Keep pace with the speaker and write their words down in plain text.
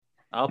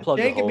I'll plug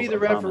the Shane can be holes.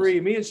 the I promise.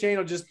 referee. Me and Shane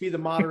will just be the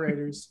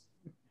moderators.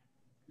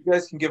 You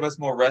guys can give us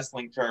more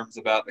wrestling terms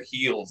about the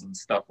heels and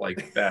stuff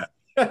like that.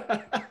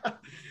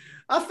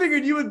 I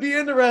figured you would be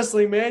into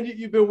wrestling, man.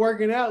 You've been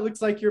working out.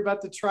 Looks like you're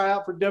about to try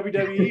out for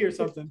WWE or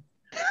something.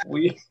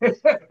 We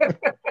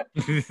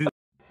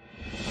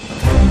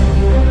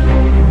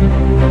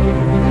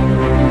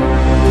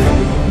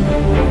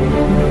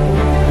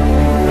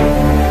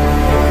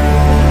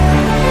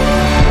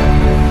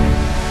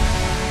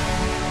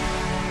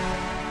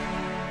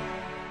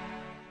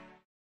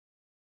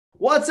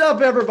What's up,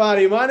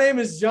 everybody? My name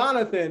is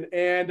Jonathan,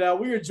 and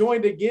we are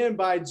joined again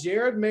by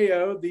Jared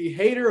Mayo, the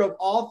hater of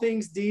all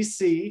things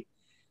DC,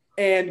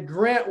 and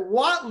Grant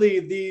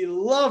Whatley, the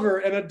lover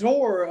and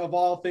adorer of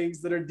all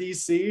things that are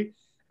DC,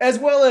 as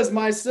well as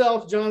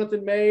myself,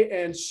 Jonathan May,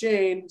 and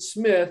Shane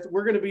Smith.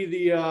 We're going to be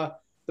the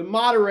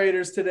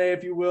moderators today,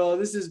 if you will.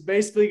 This is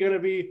basically going to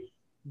be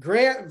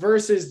Grant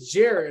versus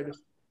Jared.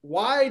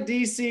 Why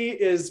DC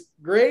is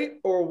great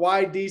or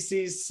why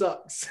DC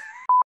sucks.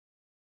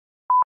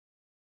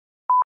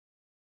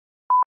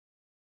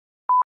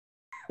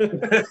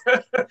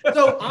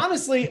 So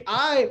honestly,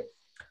 I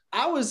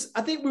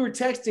think we were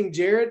texting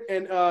Jared,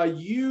 and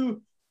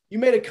you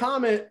made a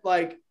comment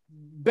like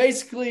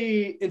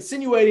basically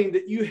insinuating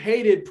that you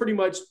hated pretty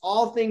much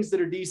all things that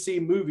are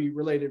DC movie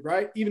related,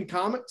 right? Even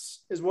comics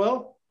as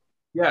well.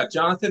 Yeah,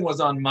 Jonathan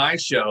was on my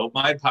show,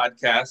 my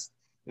podcast,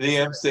 the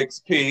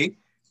M6P,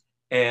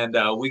 and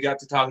we got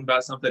to talking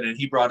about something, and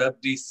he brought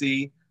up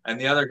DC, and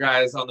the other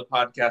guys on the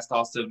podcast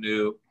also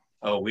knew,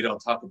 oh, we don't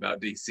talk about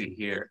DC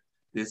here.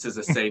 This is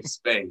a safe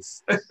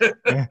space.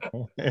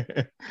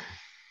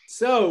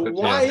 So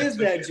why is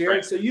that,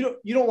 Jared? So you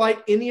don't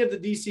like any of the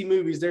DC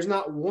movies? There's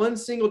not one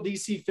single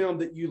DC film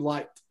that you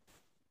liked?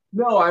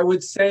 No, I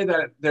would say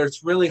that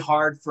it's really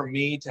hard for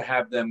me to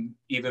have them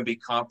even be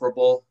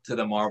comparable to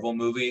the Marvel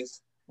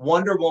movies.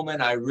 Wonder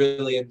Woman, I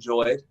really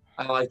enjoyed.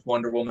 I liked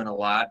Wonder Woman a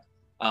lot.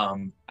 I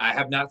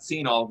have not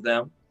seen all of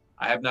them.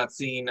 I have not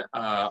seen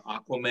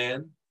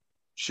Aquaman,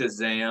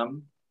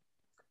 Shazam,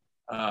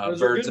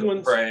 Birds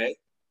of Prey.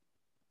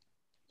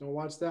 Don't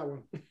watch that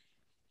one.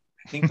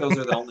 I think those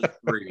are the only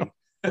three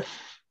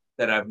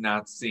that I've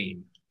not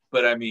seen.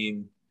 But I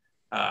mean,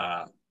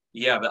 yeah,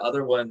 the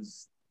other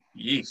ones,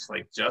 yeesh,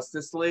 like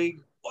Justice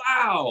League.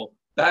 Wow.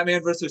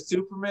 Batman versus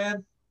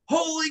Superman.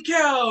 Holy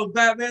cow,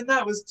 Batman,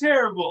 that was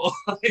terrible.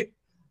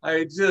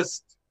 I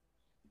just,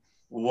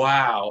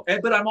 wow.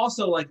 But I'm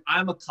also like,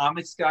 I'm a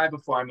comics guy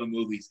before I'm a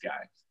movies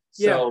guy.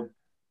 So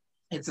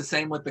it's the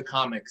same with the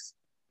comics.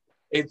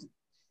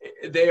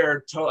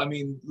 I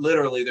mean,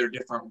 literally they're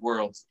different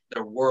worlds.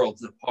 They're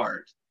worlds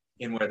apart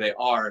in where they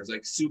are. It's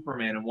like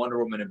Superman and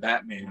Wonder Woman and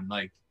Batman,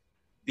 like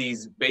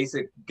these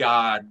basic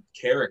God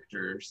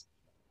characters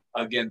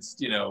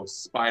against,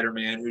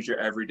 Spider-Man, who's your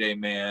everyday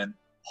man.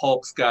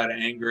 Hulk's got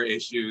anger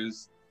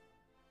issues.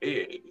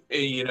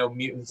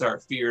 Mutants are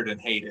feared and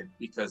hated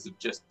because of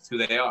just who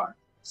they are.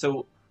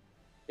 So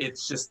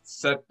it's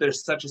just,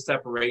 there's such a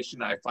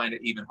separation. I find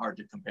it even hard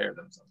to compare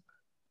them sometimes.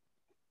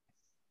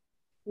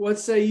 What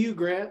say you,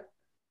 Grant?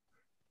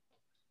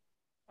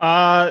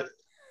 I'm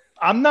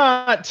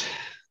not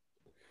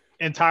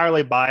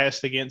entirely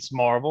biased against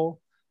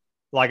Marvel.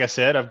 Like I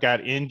said, I've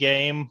got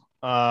Endgame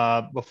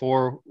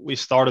before we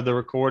started the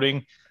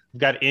recording. I've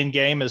got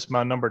Endgame as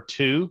my number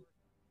 2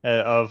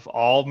 of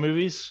all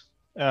movies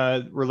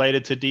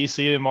related to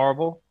DC and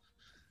Marvel.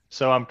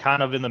 So I'm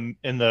kind of in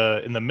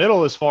the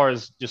middle as far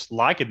as just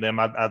liking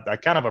them. I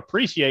kind of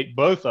appreciate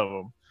both of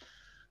them,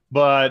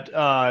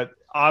 but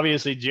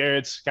obviously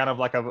Jared's kind of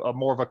like a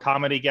more of a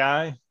comedy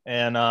guy,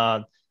 and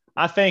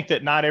I think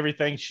that not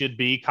everything should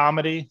be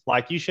comedy.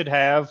 Like you should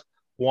have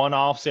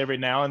one-offs every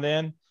now and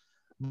then,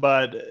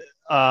 but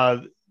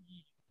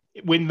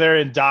when they're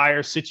in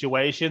dire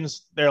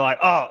situations, they're like,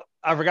 "Oh,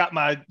 I forgot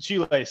my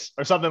shoelace"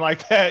 or something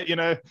like that.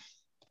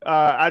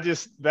 I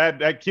just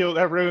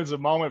that ruins the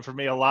moment for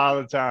me a lot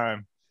of the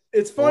time.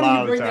 It's funny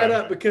you bring that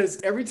up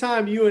because every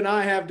time you and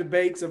I have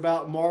debates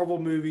about Marvel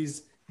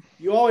movies,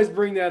 you always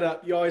bring that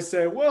up. You always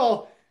say,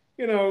 well,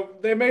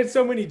 they made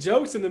so many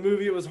jokes in the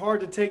movie, it was hard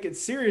to take it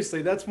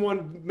seriously. That's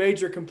one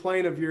major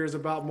complaint of yours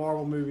about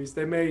Marvel movies.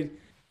 They made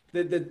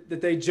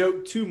that they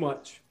joke too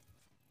much.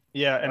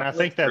 Yeah, and I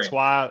think that's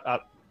why I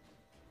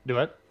do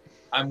it.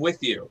 I'm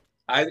with you.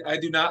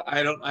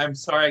 I'm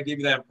sorry I gave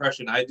you that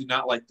impression. I do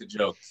not like the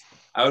jokes.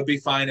 I would be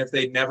fine if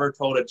they never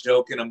told a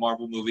joke in a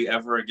Marvel movie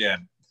ever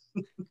again.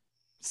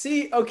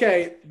 See,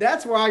 okay,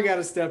 that's where I got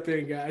to step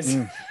in, guys.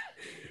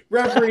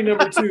 Referee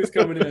number 2 is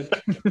coming in.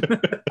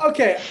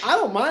 Okay, I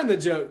don't mind the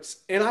jokes.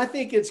 And I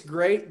think it's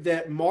great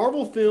that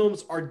Marvel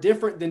films are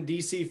different than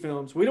DC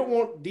films. We don't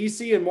want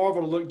DC and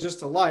Marvel to look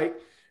just alike.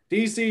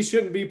 DC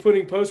shouldn't be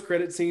putting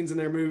post-credit scenes in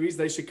their movies.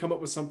 They should come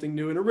up with something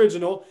new and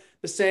original.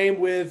 The same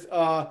with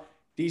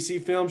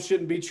DC films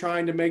shouldn't be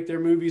trying to make their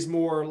movies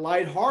more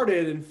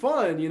lighthearted and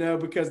fun,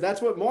 because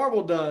that's what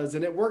Marvel does,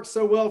 and it works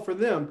so well for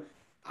them.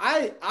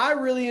 I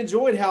really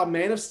enjoyed how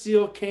Man of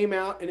Steel came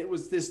out, and it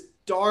was this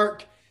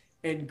dark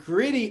and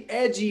gritty,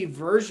 edgy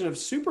version of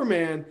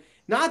Superman.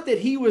 And Not that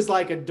he was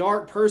like a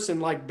dark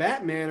person like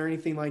Batman or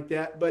anything like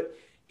that, but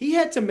he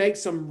had to make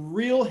some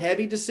real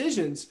heavy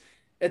decisions.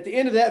 At the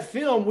end of that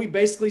film, we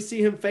basically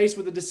see him faced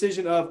with a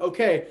decision of,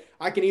 okay,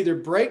 I can either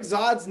break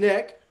Zod's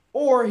neck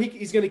or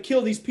he's going to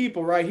kill these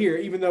people right here,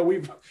 even though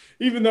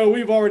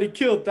we've already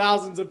killed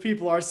thousands of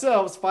people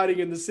ourselves fighting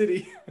in the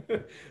city.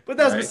 But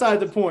that's beside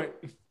the point.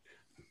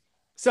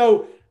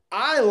 So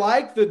I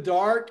like the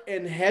dark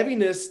and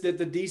heaviness that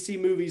the DC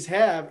movies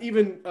have.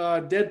 Even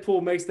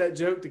Deadpool makes that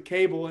joke to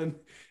Cable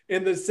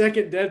in the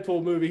second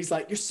Deadpool movie. He's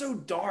like, "You're so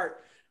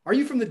dark. Are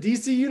you from the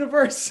DC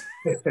universe?"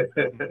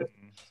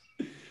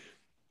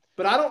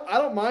 But I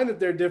don't mind that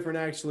they're different,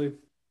 actually.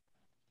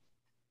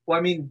 Well,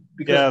 I mean,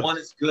 because one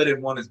is good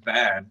and one is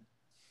bad,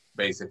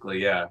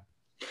 basically. Yeah,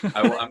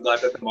 I'm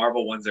glad that the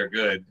Marvel ones are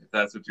good. If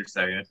that's what you're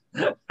saying.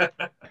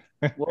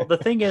 Well, the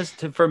thing is,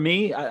 for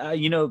me,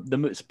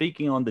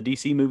 speaking on the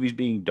DC movies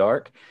being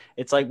dark,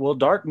 it's like, well,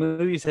 dark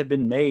movies have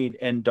been made,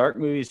 and dark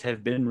movies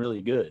have been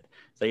really good.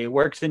 So it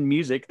works in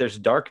music. There's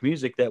dark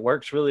music that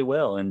works really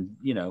well, and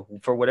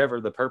for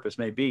whatever the purpose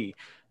may be,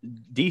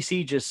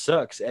 DC just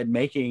sucks at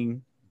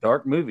making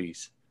dark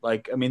movies.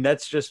 Like, I mean,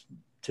 that's just,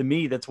 to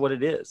me, that's what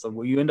it is.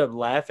 So you end up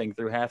laughing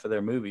through half of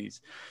their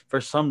movies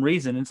for some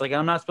reason. It's like,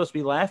 I'm not supposed to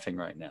be laughing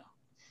right now.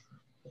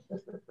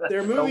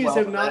 Their movies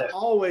have not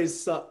always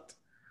sucked.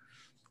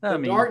 The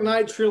Dark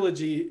Knight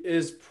trilogy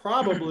is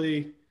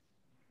probably,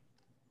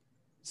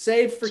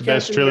 save for Captain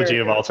America, best trilogy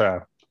of all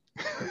time.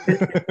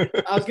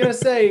 I was gonna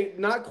say,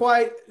 not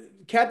quite.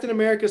 Captain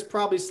America is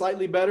probably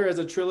slightly better as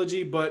a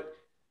trilogy, but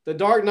the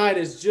Dark Knight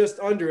is just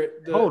under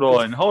it. Hold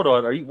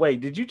on. Wait,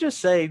 did you just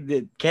say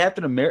that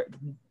Captain America?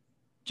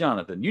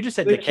 Jonathan, you just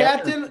said the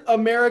Captain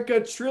America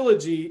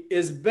trilogy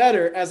is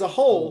better as a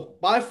whole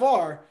by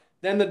far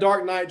than the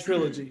Dark Knight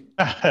trilogy.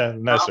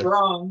 Not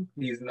wrong.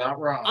 He's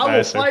not wrong. I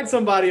will fight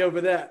somebody over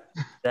that.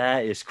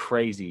 That is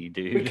crazy,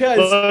 dude. Because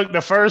look,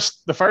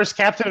 the first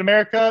Captain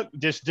America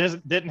just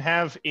didn't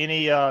have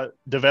any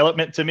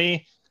development to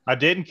me. I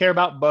didn't care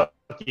about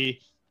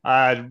Bucky.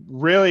 I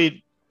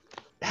really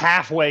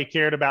halfway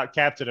cared about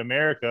Captain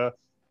America.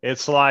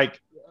 It's like,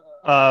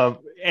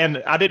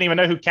 and I didn't even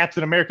know who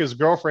Captain America's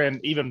girlfriend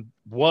even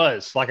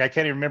was. Like, I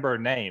can't even remember her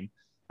name.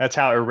 That's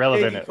how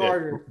irrelevant it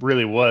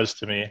really was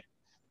to me.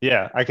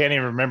 Yeah, I can't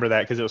even remember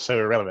that because it was so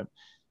irrelevant.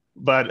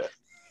 But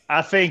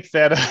I think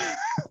that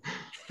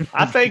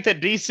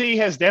DC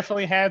has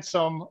definitely had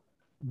some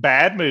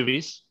bad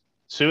movies.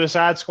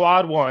 Suicide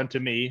Squad 1 to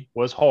me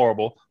was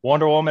horrible.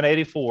 Wonder Woman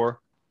 84,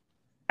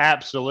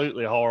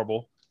 absolutely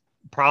horrible.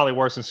 Probably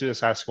worse than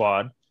Suicide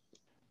Squad.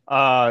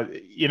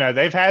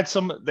 They've had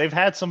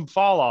some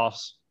fall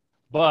offs,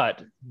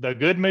 but the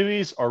good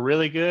movies are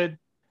really good.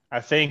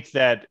 I think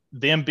that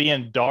them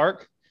being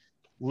dark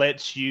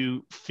lets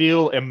you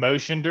feel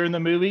emotion during the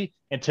movie.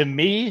 And to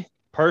me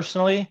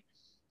personally,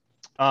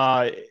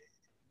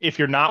 if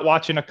you're not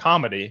watching a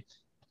comedy,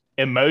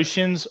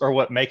 emotions are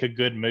what make a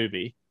good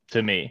movie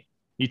to me.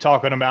 You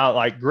talking about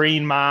like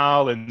Green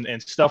Mile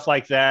and stuff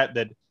like that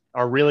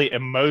are really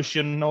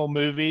emotional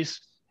movies.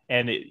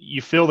 And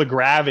you feel the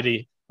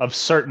gravity of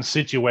certain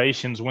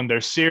situations when they're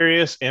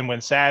serious and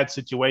when sad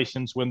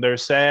situations, when they're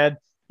sad,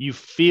 you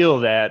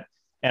feel that.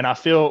 And I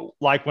feel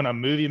like when a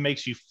movie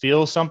makes you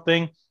feel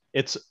something,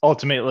 it's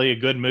ultimately a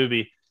good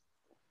movie.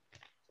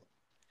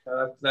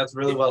 That's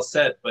really well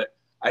said. But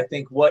I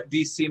think what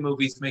DC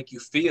movies make you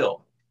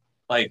feel,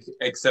 like,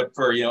 except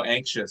for,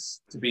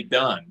 anxious to be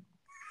done.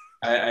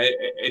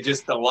 It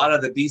just, a lot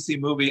of the DC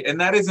movie, and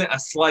that isn't a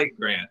slight,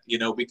 Grant,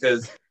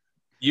 because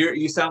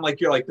you sound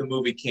like you're like the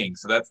movie king.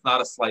 So that's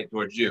not a slight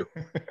towards you.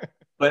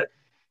 But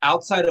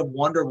outside of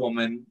Wonder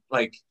Woman,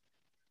 like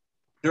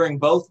during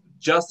both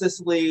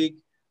Justice League,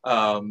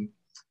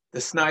 the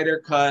Snyder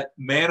Cut,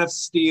 Man of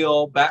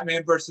Steel,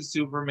 Batman versus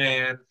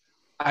Superman,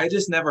 I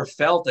just never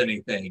felt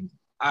anything.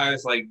 I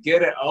was like,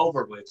 get it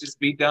over with. Just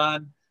be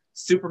done.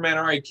 Superman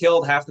already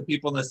killed half the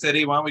people in the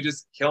city. Why don't we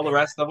just kill the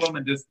rest of them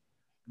and just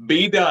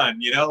be done?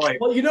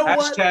 Well, you know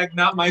hashtag what?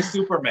 Not my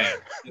Superman.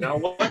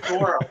 What the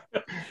world?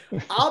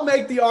 I'll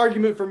make the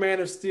argument for Man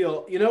of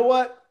Steel. You know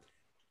what?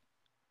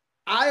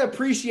 I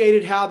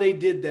appreciated how they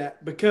did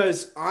that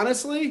because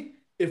honestly,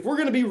 if we're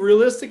going to be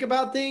realistic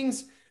about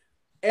things,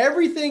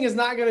 everything is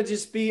not going to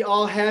just be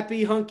all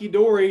happy,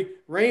 hunky-dory,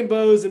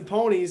 rainbows and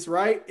ponies,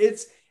 right?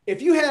 It's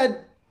if you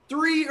had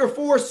 3 or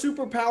 4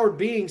 superpowered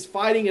beings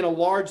fighting in a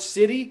large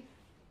city,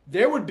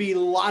 there would be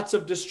lots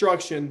of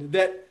destruction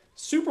that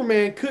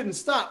Superman couldn't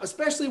stop,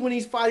 especially when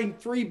he's fighting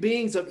 3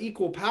 beings of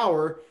equal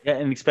power. Yeah,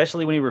 and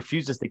especially when he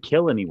refuses to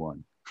kill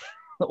anyone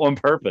on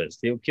purpose.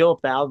 He'll kill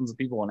thousands of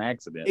people on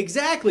accident.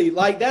 Exactly.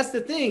 Like, that's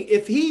the thing.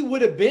 If he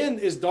would have been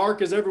as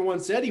dark as everyone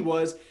said he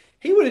was,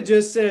 he would have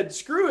just said,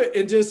 screw it,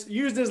 and just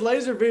used his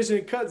laser vision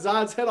and cut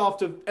Zod's head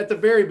off at the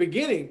very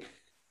beginning.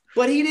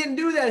 But he didn't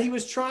do that. He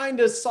was trying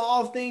to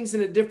solve things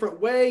in a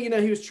different way.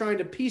 He was trying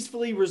to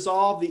peacefully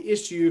resolve the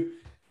issue,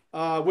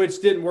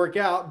 which didn't work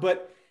out.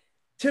 But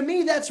to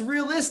me, that's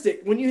realistic.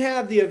 When you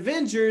have the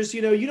Avengers,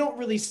 you don't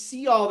really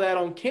see all that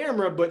on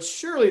camera, but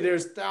surely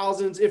there's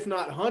thousands, if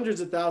not hundreds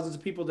of thousands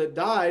of people that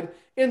died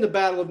in the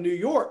Battle of New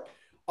York.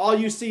 All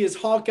you see is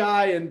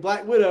Hawkeye and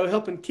Black Widow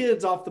helping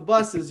kids off the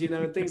buses,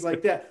 and things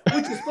like that,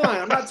 which is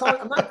fine. I'm not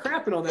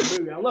crapping on that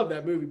movie. I love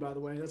that movie, by the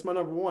way. That's my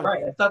number one.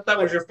 Right. I thought that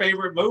was your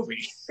favorite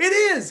movie. It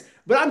is,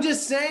 but I'm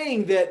just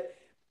saying that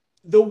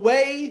the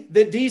way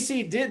that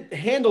DC did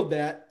handle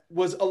that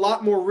was a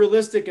lot more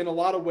realistic in a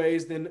lot of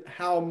ways than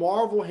how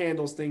Marvel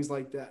handles things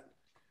like that.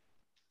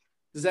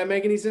 Does that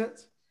make any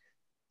sense?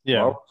 Yeah.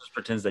 Marvel just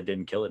pretends they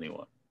didn't kill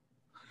anyone.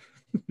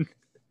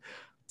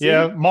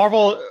 Yeah,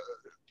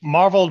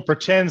 Marvel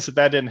pretends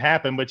that didn't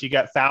happen, but you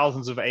got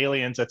thousands of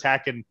aliens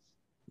attacking.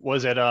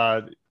 Was it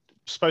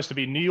supposed to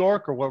be New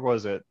York or what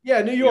was it?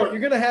 Yeah, New York. Yeah.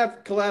 You're going to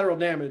have collateral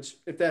damage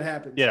if that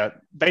happens. Yeah,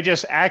 they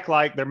just act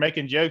like they're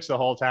making jokes the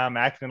whole time,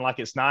 acting like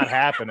it's not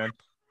happening.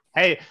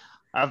 Hey,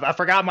 I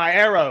forgot my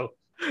arrow.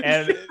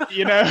 And,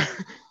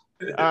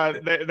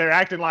 they're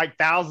acting like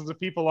thousands of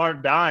people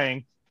aren't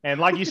dying. And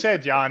like you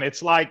said, John,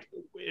 it's like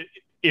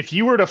if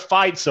you were to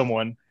fight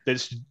someone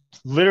that's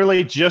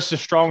literally just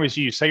as strong as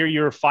you, say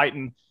you're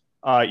fighting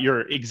your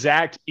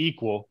exact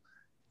equal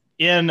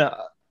in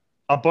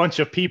a bunch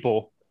of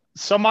people,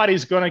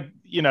 somebody's going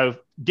to,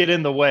 get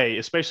in the way,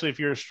 especially if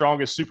you're as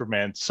strong as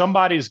Superman.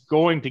 Somebody's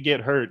going to get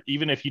hurt,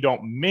 even if you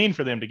don't mean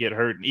for them to get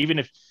hurt. And even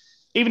if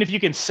you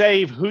can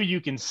save who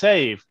you can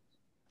save.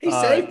 He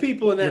saved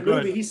people in that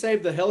movie. He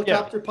saved the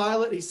helicopter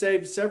pilot. He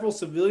saved several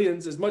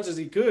civilians as much as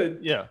he could.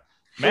 Yeah.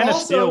 Man of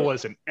Steel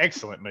was an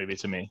excellent movie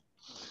to me.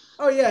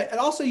 Oh, yeah. And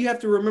also you have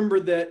to remember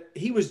that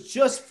he was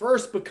just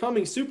first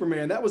becoming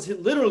Superman. That was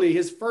literally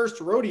his first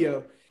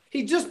rodeo.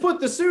 He just put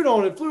the suit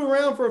on and flew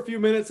around for a few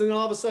minutes, and then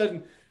all of a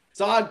sudden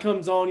Zod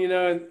comes on,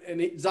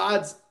 and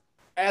Zod's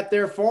at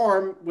their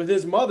farm with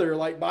his mother,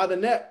 like by the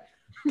neck.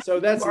 So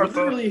that's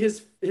literally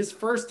his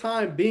first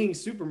time being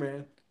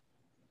Superman.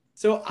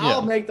 So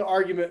I'll make the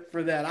argument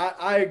for that.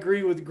 I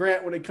agree with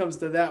Grant when it comes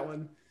to that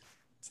one.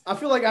 I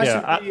feel like I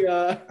should be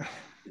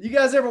you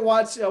guys ever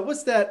watch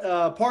what's that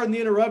Pardon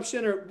the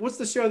Interruption, or what's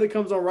the show that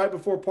comes on right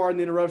before Pardon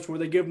the Interruption where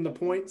they give them the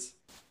points?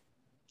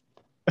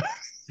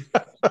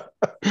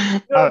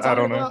 I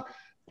don't know.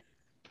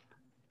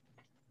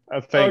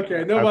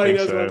 Okay, nobody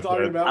knows what I'm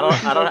talking about.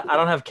 I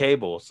don't have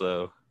cable,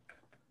 so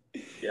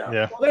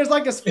yeah. Well, there's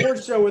like a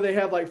sports show where they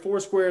have like four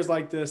squares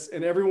like this,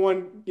 and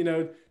everyone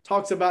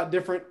talks about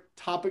different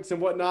topics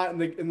and whatnot,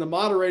 and the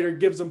moderator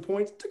gives them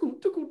points. Tickle,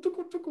 tickle,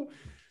 tickle, tickle.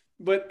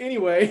 But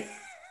anyway,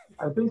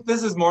 I think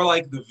this is more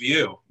like The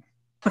View.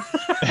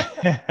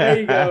 There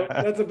you go.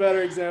 That's a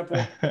better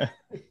example.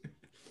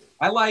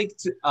 I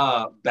liked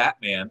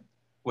Batman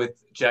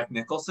with Jack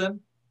Nicholson.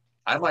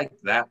 I liked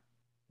that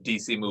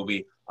DC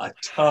movie a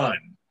ton.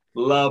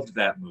 Loved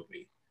that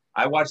movie.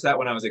 I watched that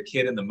when I was a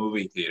kid in the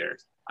movie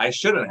theaters. I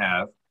shouldn't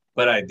have,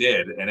 but I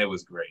did, and it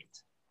was great.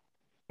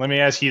 Let me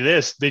ask you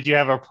this. Did you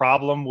have a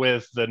problem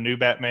with the new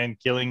Batman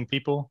killing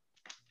people?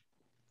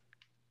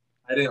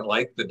 I didn't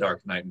like the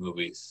Dark Knight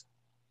movies.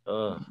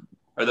 Are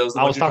those the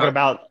I ones was talking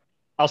about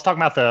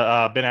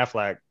the Ben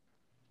Affleck.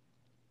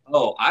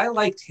 Oh, I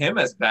liked him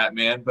as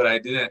Batman, but I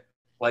didn't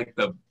like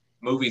the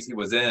movies he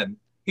was in.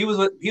 He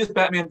was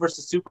Batman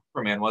versus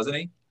Superman, wasn't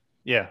he?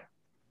 Yeah.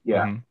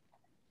 Yeah. Mm-hmm.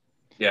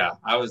 Yeah.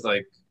 I was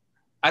like,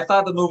 I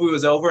thought the movie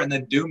was over, and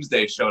then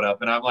Doomsday showed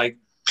up, and I'm like,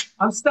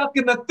 I'm stuck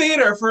in the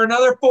theater for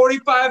another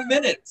 45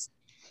 minutes.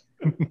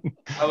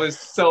 I was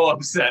so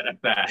upset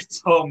at that.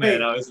 Oh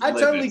man, hey, I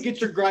totally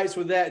get your gripes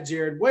with that,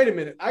 Jared. Wait a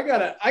minute. I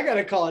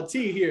gotta call a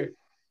T here.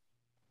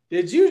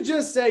 Did you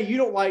just say you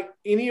don't like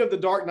any of the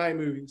Dark Knight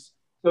movies?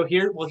 So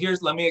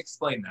let me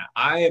explain that.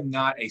 I am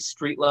not a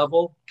street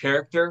level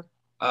character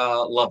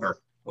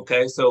lover.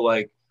 Okay, so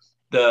like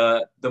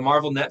the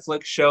Marvel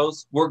Netflix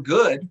shows were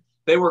good.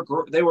 They were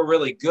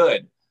really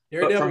good.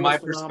 But from my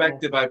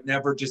perspective, I've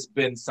never just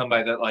been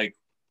somebody that like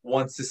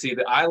wants to see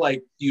that. I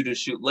like you to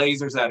shoot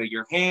lasers out of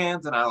your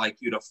hands, and I like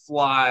you to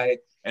fly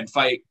and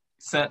fight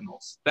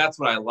Sentinels. That's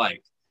what I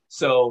like.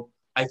 So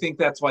I think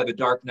that's why the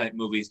Dark Knight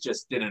movies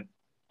just didn't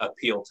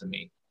appeal to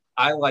me.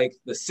 I like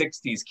the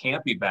 60s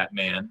campy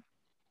Batman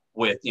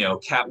with,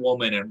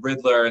 Catwoman and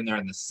Riddler, and they're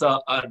in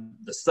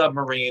the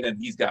submarine, and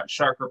he's got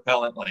shark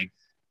repellent. Like,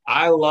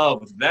 I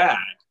love that.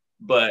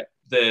 But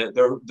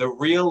the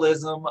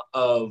realism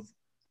of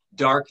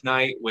Dark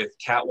Knight with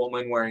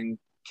Catwoman wearing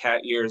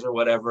cat ears or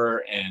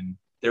whatever, and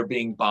there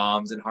being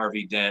bombs, and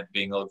Harvey Dent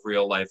being a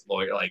real life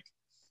lawyer, like,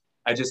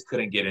 I just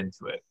couldn't get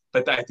into it.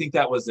 But I think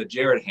that was a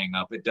Jared hang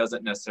up. It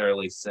doesn't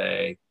necessarily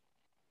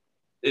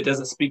it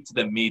doesn't speak to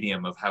the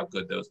medium of how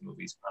good those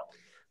movies probably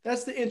are.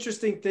 That's the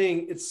interesting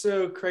thing. It's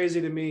so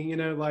crazy to me,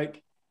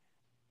 like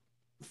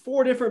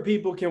 4 different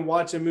people can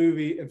watch a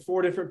movie and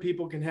 4 different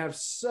people can have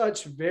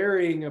such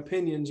varying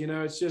opinions.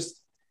 It's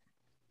just,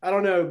 I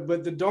don't know,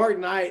 but The Dark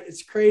Knight,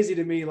 it's crazy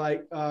to me.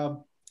 Like,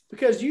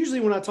 because usually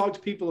when I talk to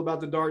people about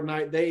The Dark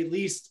Knight, they at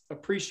least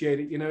appreciate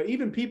it.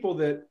 Even people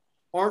that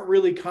aren't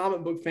really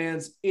comic book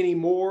fans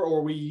anymore,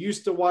 or we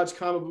used to watch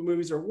comic book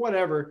movies or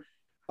whatever,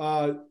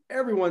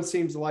 Everyone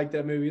seems to like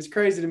that movie. It's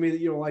crazy to me that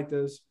you don't like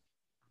those.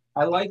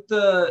 I like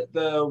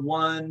the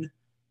one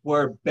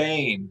where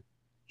Bane,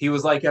 he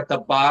was like at the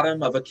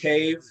bottom of a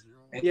cave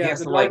and he Yeah, has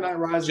The to Dark like Knight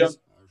jump. Rises.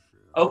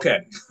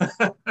 Okay.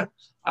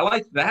 I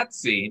like that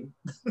scene.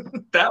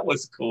 That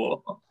was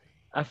cool.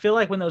 I feel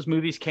like when those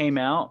movies came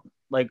out,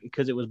 like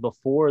because it was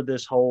before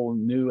this whole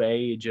new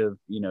age of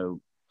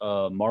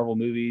Marvel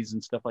movies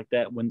and stuff like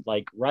that. When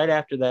like right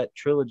after that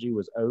trilogy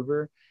was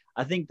over,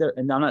 I think that,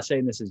 and I'm not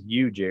saying this is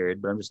you,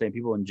 Jared, but I'm just saying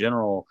people in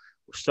general.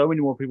 So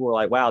many more people were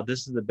like, "Wow,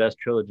 this is the best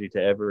trilogy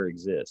to ever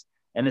exist."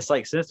 And it's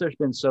like since there's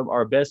been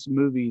our best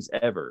movies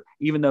ever,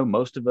 even though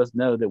most of us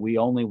know that we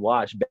only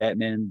watched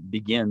Batman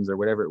Begins or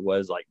whatever it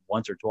was like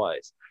once or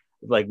twice.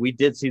 Like we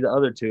did see the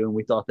other two and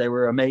we thought they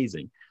were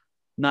amazing.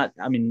 Not,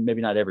 I mean,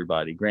 maybe not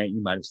everybody. Grant,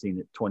 you might have seen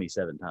it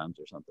 27 times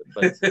or something,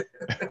 but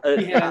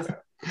Yes.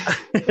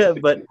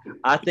 but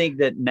I think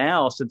that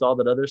now, since all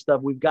that other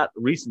stuff, we've got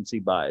recency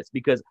bias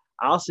because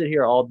I'll sit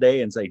here all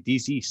day and say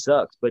DC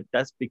sucks, but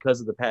that's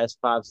because of the past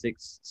 5,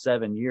 6,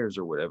 7 years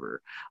or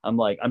whatever. I'm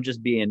like, I'm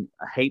just being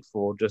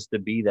hateful just to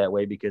be that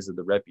way because of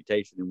the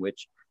reputation in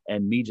which,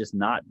 and me just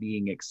not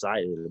being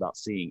excited about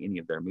seeing any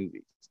of their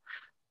movies.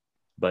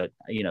 But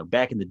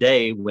back in the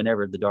day,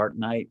 whenever the Dark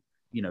Knight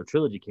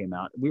trilogy came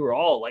out, we were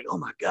all like, oh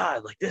my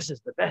God, like this is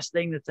the best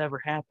thing that's ever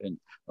happened.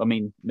 I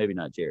mean, maybe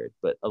not Jared,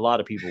 but a lot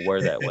of people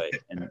were that way.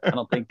 And I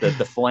don't think that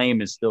the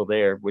flame is still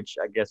there, which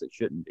I guess it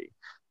shouldn't be,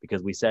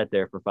 because we sat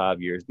there for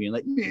 5 years being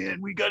like,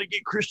 man, we got to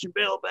get Christian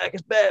Bale back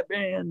as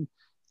Batman.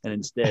 And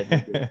instead,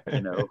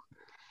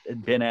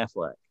 Ben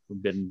Affleck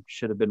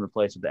should have been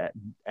replaced with that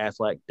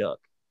Affleck Duck.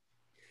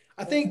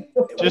 I think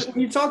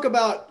when you talk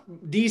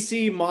about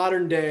DC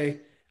modern day,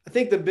 I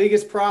think the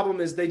biggest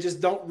problem is they just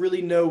don't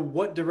really know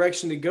what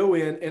direction to go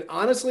in. And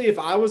honestly, if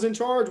I was in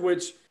charge,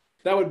 which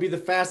that would be the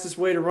fastest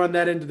way to run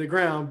that into the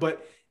ground,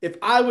 but if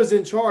I was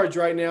in charge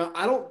right now,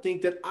 I don't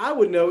think that I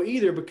would know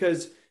either,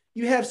 because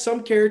you have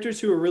some characters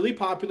who are really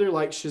popular,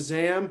 like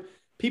Shazam.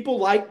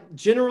 People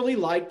generally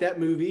like that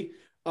movie.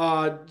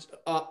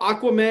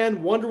 Aquaman,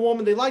 Wonder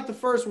Woman. They like the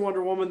first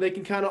Wonder Woman. They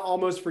can kind of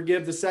almost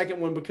forgive the second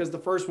one because the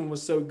first one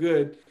was so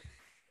good.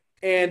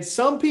 And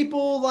some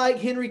people like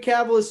Henry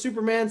Cavill as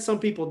Superman. Some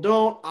people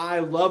don't. I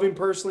love him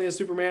personally as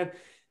Superman.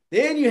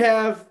 Then you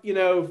have,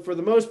 for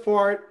the most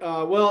part,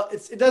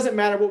 it doesn't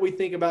matter what we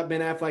think about Ben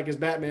Affleck as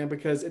Batman,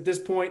 because at this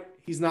point,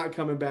 he's not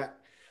coming back.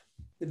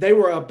 They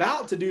were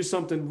about to do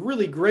something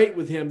really great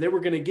with him. They were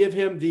going to give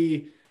him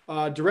the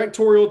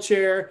directorial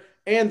chair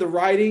and the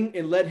writing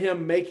and let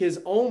him make his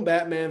own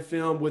Batman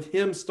film with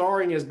him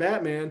starring as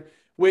Batman,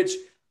 which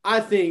I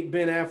think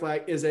Ben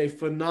Affleck is a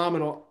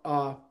phenomenal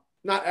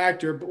not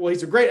actor, but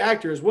he's a great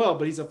actor as well,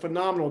 but he's a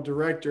phenomenal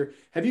director.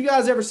 Have you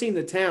guys ever seen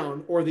The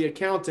Town or The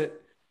Accountant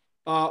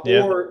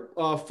or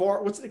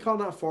what's it called?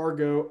 Not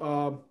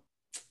Fargo.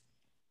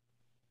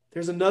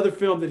 There's another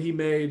film that he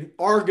made,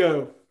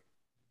 Argo.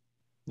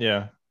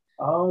 Yeah.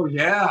 Oh,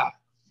 yeah.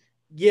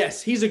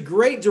 Yes, he's a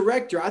great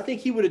director. I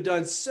think he would have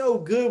done so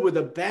good with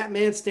a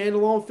Batman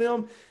standalone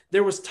film.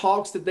 There was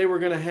talks that they were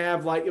going to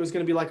have, like, it was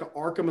going to be like an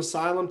Arkham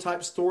Asylum type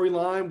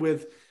storyline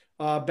with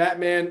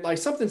Batman, like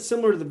something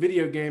similar to the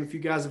video game, if you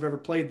guys have ever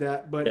played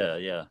that.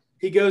 But yeah.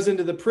 He goes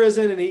into the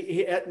prison, and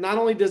he not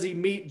only does he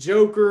meet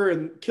Joker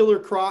and Killer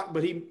Croc,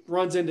 but he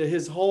runs into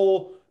his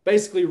whole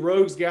basically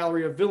rogues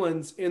gallery of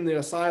villains in the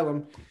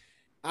asylum.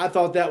 I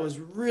thought that was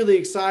really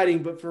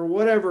exciting, but for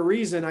whatever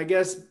reason, I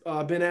guess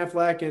Ben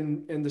Affleck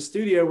and the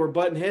studio were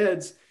butting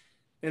heads,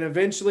 and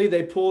eventually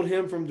they pulled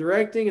him from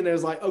directing, and it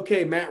was like,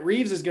 okay, Matt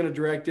Reeves is going to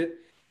direct it.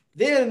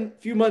 Then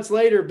a few months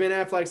later, Ben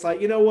Affleck's like,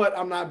 you know what?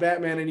 I'm not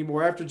Batman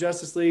anymore. After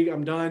Justice League,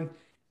 I'm done.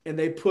 And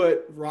they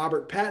put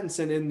Robert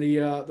Pattinson in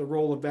the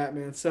role of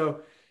Batman.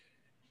 So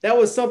that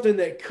was something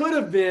that could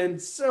have been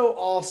so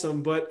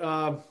awesome, but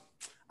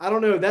I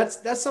don't know.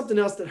 That's something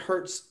else that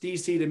hurts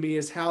DC to me,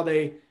 is how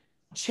they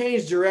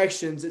change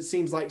directions. It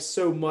seems like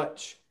so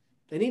much.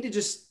 They need to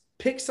just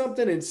pick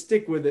something and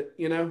stick with it.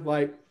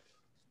 Like,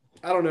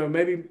 I don't know,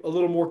 maybe a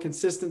little more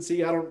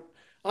consistency. I don't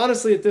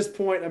honestly at this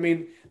point. I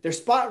mean, their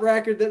track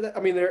record,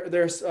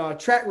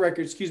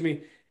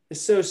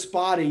 is so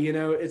spotty.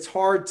 It's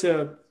hard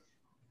to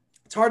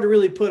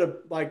really put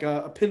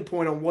a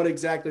pinpoint on what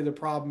exactly the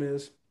problem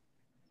is.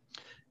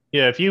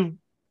 Yeah, if you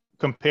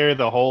compare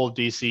the whole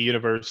DC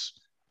universe,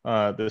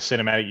 the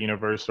cinematic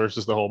universe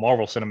versus the whole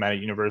Marvel cinematic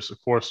universe, of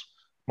course,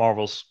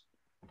 Marvel's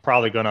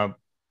probably going to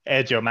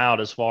edge them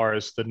out as far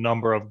as the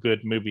number of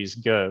good movies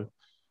go.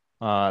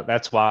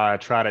 That's why I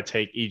try to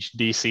take each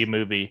DC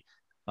movie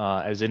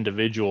as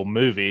individual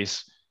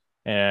movies,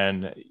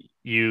 and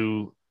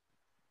you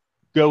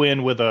go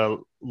in with a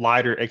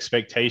lighter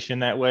expectation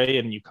that way,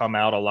 and you come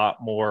out a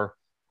lot more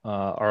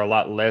or a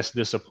lot less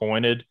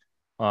disappointed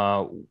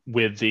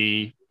with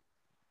the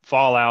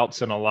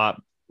fallouts and a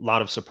lot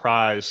of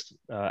surprised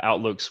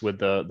outlooks with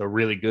the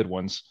really good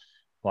ones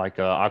like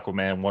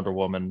Aquaman, Wonder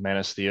Woman, Man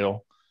of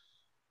Steel.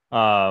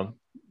 But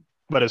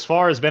as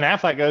far as Ben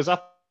Affleck goes, I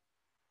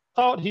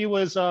thought he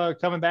was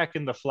coming back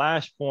in the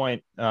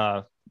Flashpoint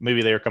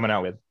movie they were coming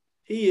out with.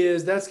 He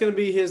is. That's going to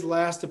be his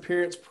last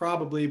appearance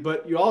probably.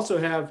 But you also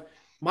have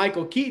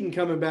Michael Keaton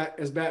coming back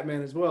as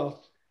Batman as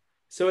well.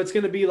 So it's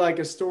going to be like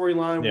a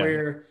storyline Yeah.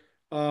 where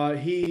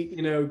he,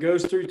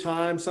 goes through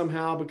time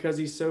somehow because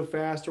he's so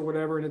fast or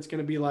whatever, and it's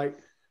going to be like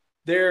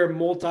their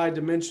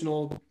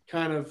multi-dimensional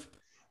kind of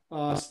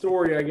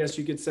story, I guess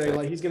you could say.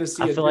 Like he's going to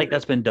see. I feel like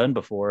that's been done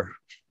before.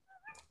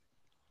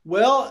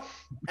 Well,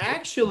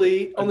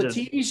 actually, on the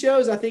TV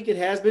shows, I think it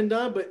has been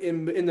done, but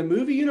in the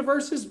movie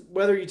universes,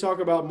 whether you talk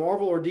about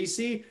Marvel or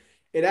DC,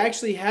 it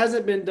actually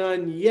hasn't been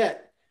done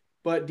yet.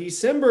 But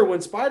December,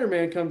 when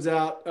Spider-Man comes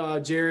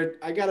out, Jared,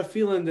 I got a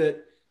feeling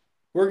that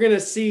we're going to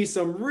see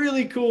some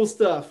really cool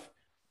stuff.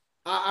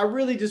 I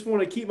really just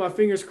want to keep my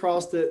fingers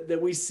crossed that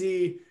we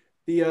see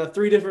the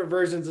three different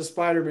versions of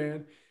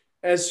Spider-Man.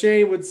 As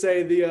Shane would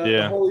say,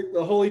 the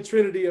holy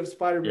trinity of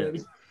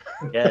Spider-Man.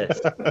 Yes.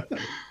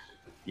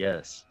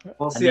 Yes.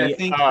 Well, see, I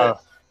think. Go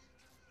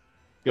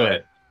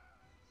ahead.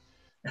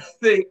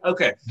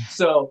 Okay,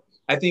 so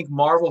I think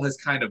Marvel has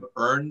kind of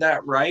earned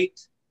that right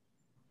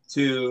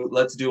to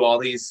let's do all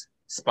these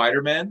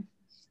Spider-Men,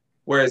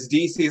 whereas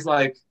DC's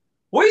like,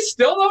 we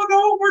still don't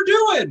know what we're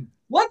doing.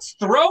 Let's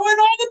throw in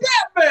all the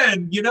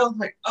Batman.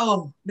 Like,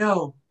 oh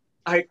no,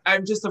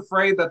 I'm just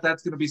afraid that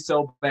that's going to be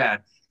so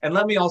bad. And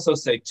let me also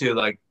say too,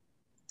 like,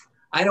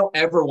 I don't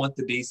ever want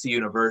the DC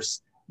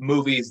universe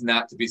movies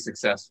not to be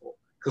successful.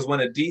 Because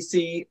when a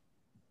DC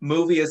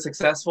movie is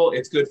successful,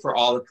 it's good for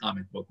all the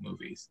comic book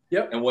movies.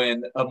 Yep. And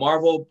when a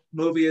Marvel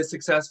movie is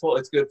successful,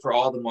 it's good for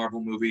all the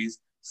Marvel movies.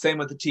 Same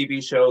with the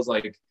TV shows.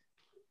 Like,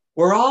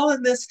 we're all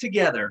in this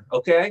together,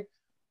 okay?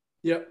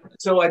 Yep.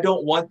 So I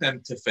don't want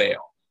them to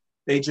fail.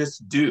 They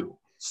just do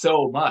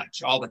so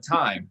much all the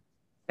time.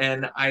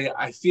 And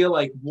I feel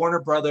like Warner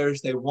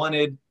Brothers, they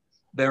wanted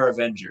their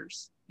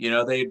Avengers.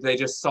 They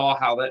just saw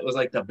how that was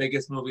like the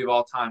biggest movie of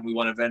all time. We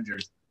want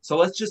Avengers. So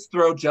let's just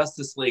throw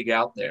Justice League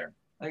out there.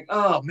 Like,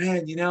 oh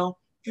man, if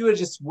you had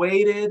just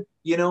waited,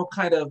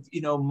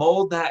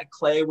 mold that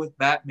clay with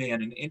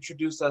Batman and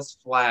introduce us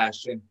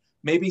Flash and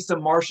maybe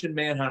some Martian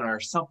Manhunter or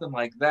something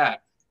like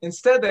that.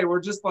 Instead, they were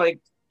just like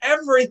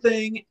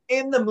everything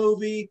in the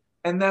movie,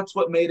 and that's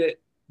what made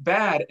it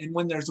bad. And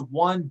when there's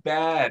one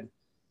bad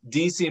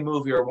DC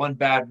movie or one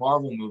bad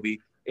Marvel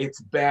movie,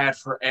 it's bad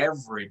for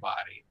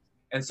everybody.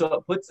 And so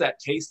it puts that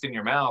taste in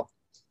your mouth.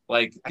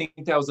 Like, I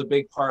think that was a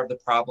big part of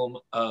the problem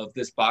of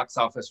this box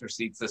office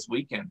receipts this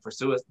weekend for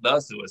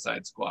the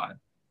Suicide Squad,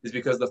 is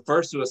because the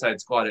first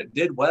Suicide Squad, it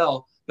did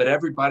well, but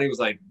everybody was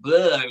like,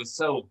 bleh, it was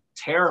so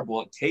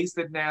terrible. It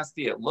tasted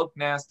nasty. It looked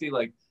nasty.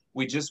 Like,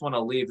 we just want to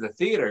leave the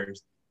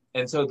theaters.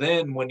 And so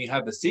then when you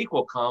have the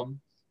sequel come,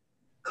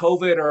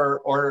 COVID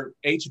or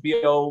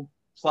HBO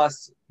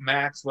Plus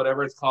Max,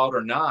 whatever it's called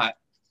or not,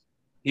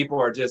 people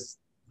are just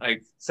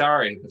like,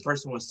 sorry, the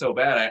first one was so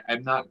bad.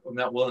 I'm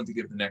not willing to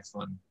give the next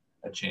one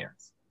a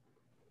chance.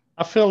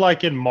 I feel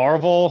like in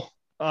Marvel,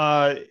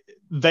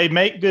 they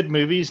make good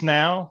movies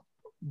now,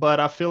 but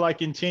I feel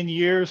like in 10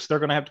 years, they're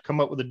going to have to come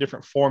up with a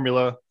different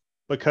formula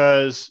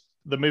because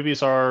the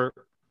movies are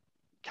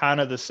kind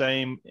of the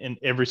same in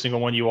every single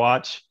one you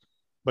watch,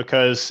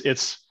 because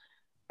it's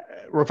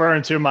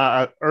referring to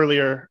my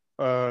earlier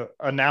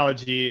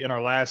analogy in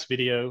our last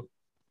video.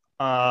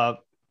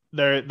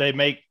 They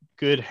make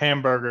good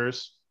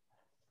hamburgers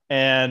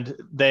and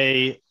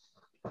they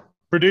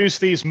produce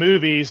these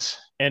movies,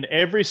 and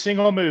every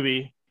single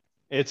movie,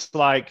 it's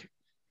like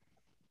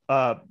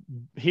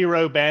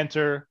hero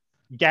banter,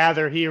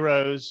 gather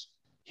heroes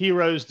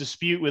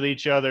dispute with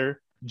each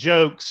other,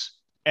 jokes,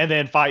 and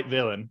then fight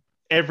villain.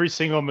 Every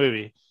single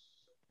movie.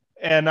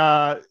 And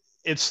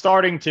it's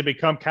starting to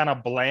become kind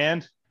of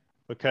bland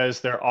because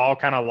they're all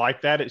kind of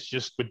like that. It's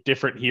just with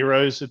different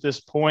heroes at this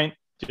point,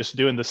 just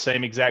doing the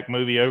same exact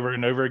movie over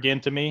and over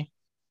again to me.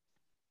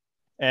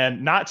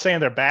 And not saying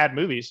they're bad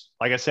movies.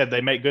 Like I said,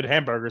 they make good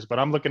hamburgers, but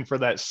I'm looking for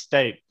that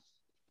steak.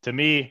 To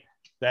me,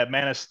 that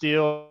Man of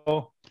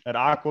Steel, that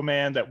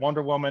Aquaman, that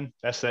Wonder Woman,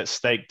 that's that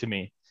steak to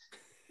me.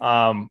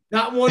 Not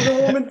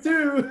Wonder Woman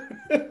 2.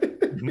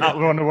 Not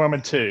Wonder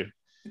Woman 2.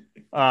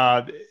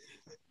 And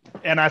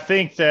I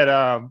think that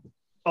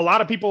a lot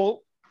of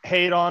people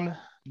hate on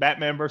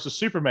Batman versus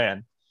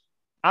Superman.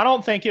 I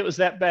don't think it was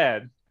that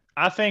bad.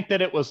 I think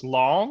that it was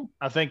long.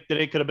 I think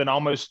that it could have been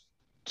almost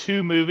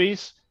 2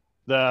 movies.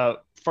 The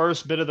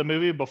first bit of the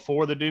movie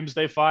before the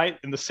Doomsday fight,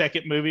 and the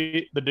second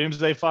movie, the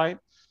Doomsday fight.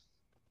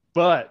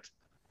 But,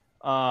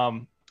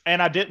 and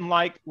I didn't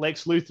like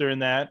Lex Luthor in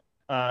that.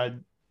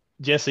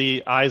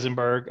 Jesse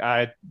Eisenberg,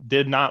 I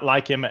did not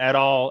like him at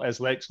all as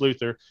Lex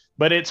Luthor.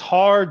 But it's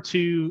hard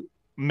to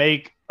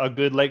make a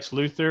good Lex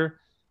Luthor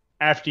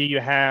after you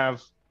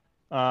have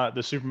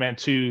the Superman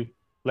 2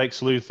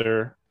 Lex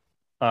Luthor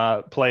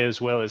play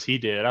as well as he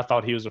did. I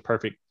thought he was a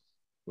perfect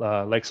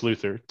Lex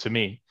Luthor to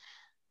me.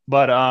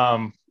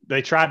 But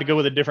they tried to go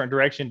with a different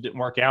direction. Didn't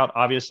work out,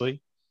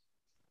 obviously.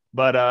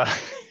 But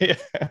yeah.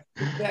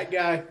 That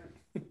guy.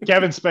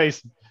 Kevin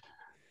Spacey.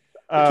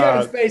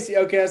 Kevin Spacey.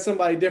 Okay, that's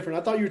somebody different.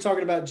 I thought you were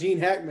talking about Gene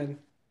Hackman.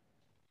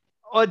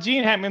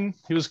 Gene Hackman,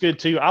 he was good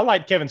too. I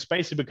like Kevin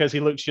Spacey because he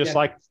looks just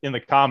like in the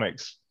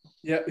comics.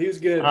 Yeah, he was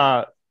good.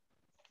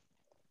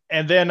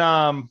 And then,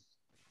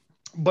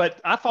 but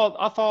I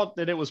thought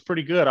that it was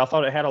pretty good. I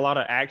thought it had a lot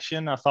of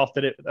action. I thought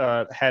that it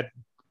had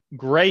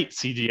great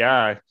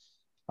CGI.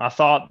 I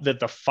thought that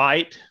the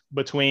fight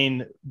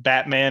between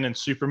Batman and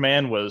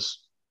Superman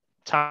was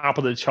top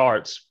of the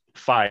charts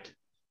fight.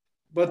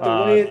 But the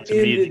way it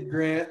ended,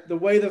 Grant, the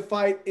way the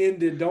fight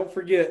ended, don't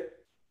forget.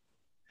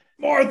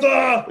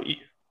 Martha!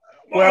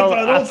 Well,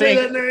 don't say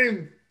that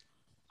name.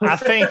 I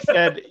think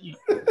that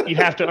you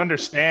have to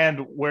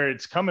understand where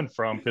it's coming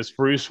from, because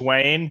Bruce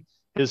Wayne,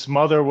 his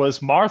mother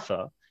was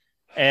Martha.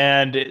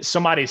 And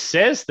somebody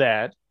says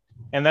that,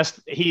 and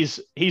he's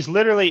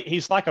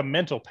like a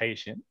mental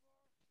patient.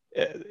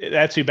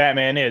 That's who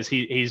Batman is.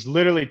 He's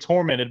literally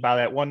tormented by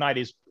that one night.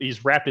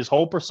 He's wrapped his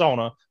whole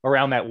persona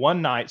around that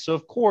one night. So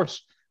of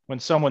course, when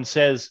someone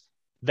says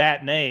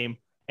that name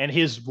and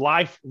his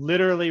life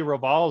literally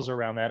revolves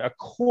around that, of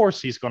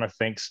course he's going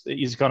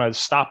to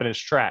stop in his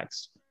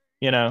tracks,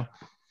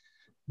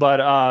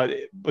 but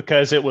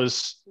because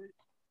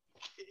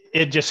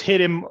it just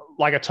hit him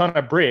like a ton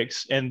of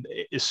bricks. And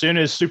as soon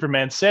as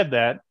Superman said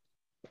that,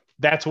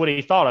 that's what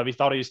he thought of. He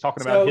thought he was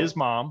talking about his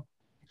mom.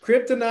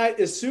 Kryptonite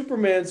is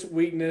Superman's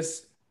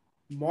weakness.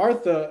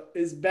 Martha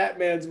is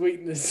Batman's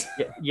weakness.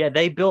 Yeah,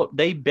 they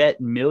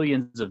bet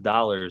millions of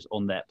dollars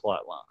on that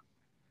plot line.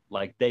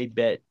 Like, they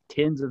bet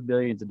tens of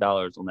millions of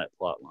dollars on that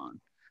plot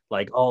line.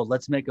 Like, oh,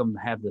 let's make them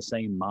have the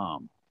same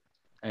mom.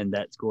 And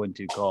that's going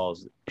to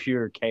cause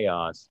pure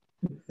chaos.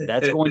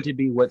 That's going to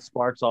be what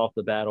sparks off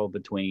the battle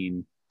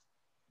between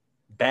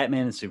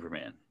Batman and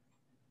Superman.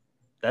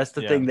 That's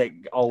the thing that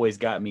always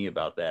got me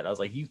about that. I was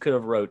like, you could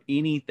have wrote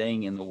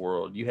anything in the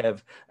world. You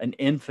have an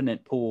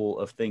infinite pool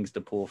of things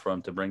to pull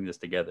from to bring this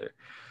together.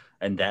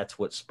 And that's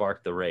what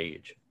sparked the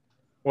rage.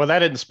 Well, that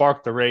didn't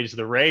spark the rage.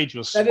 The rage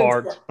was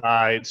sparked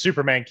by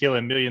Superman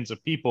killing millions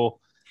of people.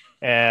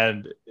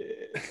 And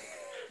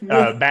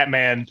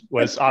Batman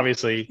was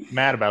obviously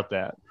mad about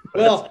that.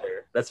 Well,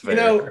 that's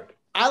fair.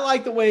 I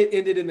like the way it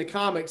ended in the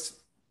comics.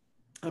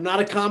 I'm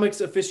not a comics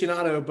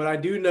aficionado, but I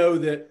do know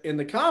that in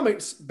the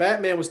comics,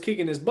 Batman was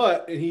kicking his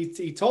butt, and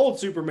he told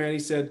Superman, he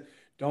said,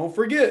 "Don't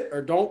forget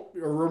or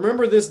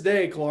remember this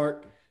day,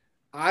 Clark.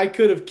 I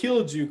could have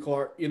killed you,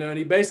 Clark." And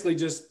he basically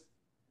just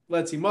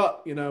lets him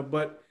up,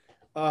 But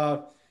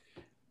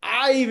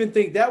I even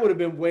think that would have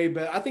been way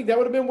better. I think that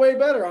would have been way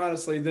better,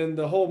 honestly, than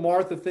the whole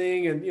Martha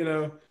thing.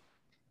 And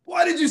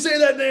why did you say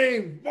that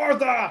name,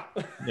 Martha?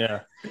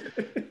 Yeah,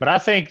 but I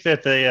think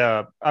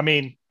that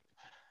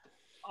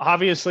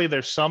obviously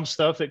there's some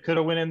stuff that could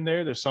have went in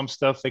there. There's some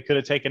stuff they could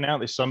have taken out.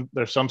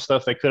 There's some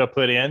stuff they could have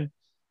put in,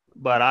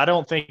 but I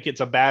don't think it's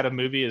a bad a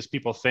movie as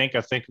people think.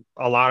 I think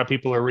a lot of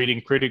people are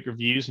reading critic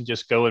reviews and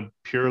just going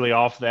purely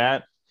off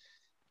that.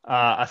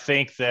 I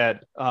think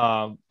that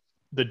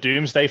the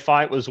Doomsday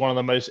fight was one of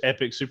the most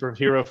epic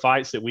superhero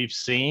fights that we've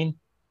seen,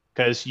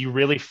 because you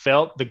really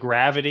felt the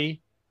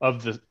gravity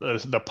of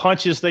the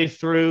punches they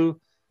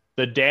threw,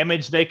 the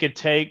damage they could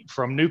take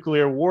from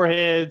nuclear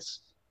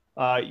warheads.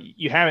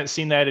 You haven't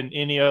seen that in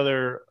any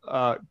other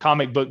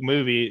comic book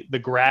movie, the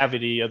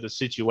gravity of the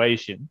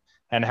situation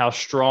and how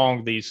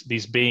strong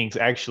these beings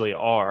actually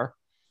are.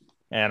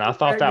 And I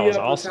thought that was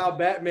awesome. How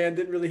Batman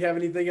didn't really have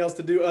anything else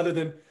to do other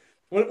than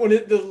when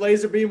the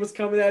laser beam was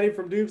coming at him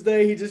from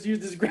Doomsday, he just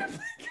used his grappling.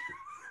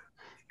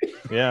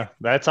 Yeah,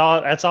 that's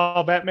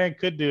all Batman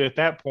could do at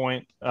that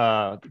point,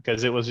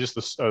 because it was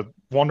just a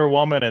Wonder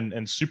Woman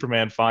and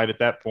Superman fight at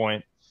that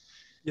point.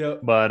 Yeah.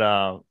 But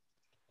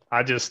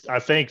I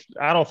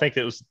don't think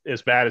it was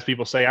as bad as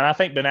people say. And I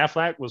think Ben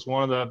Affleck was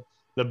one of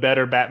the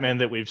better Batman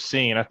that we've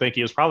seen. I think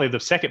he was probably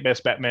the second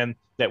best Batman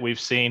that we've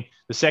seen.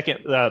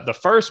 The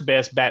first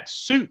best bat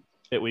suit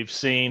that we've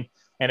seen.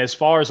 And as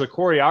far as the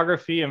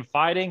choreography and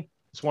fighting,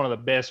 it's one of the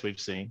best we've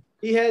seen.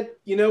 He had,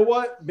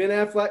 what? Ben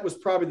Affleck was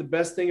probably the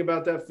best thing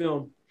about that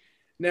film.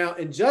 Now,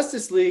 in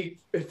Justice League,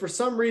 for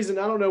some reason,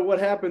 I don't know what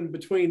happened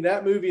between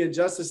that movie and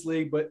Justice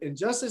League, but in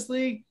Justice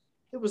League,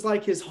 it was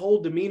like his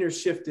whole demeanor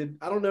shifted.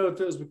 I don't know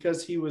if it was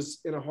because he was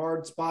in a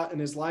hard spot in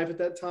his life at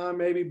that time,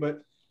 maybe,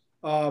 but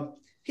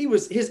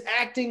his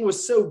acting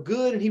was so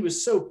good and he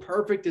was so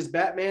perfect as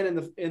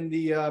Batman in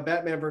the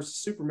Batman versus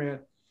Superman.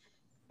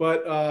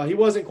 But he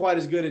wasn't quite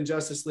as good in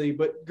Justice League.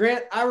 But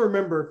Grant, I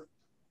remember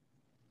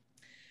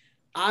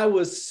I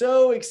was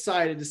so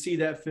excited to see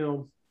that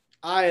film.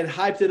 I had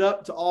hyped it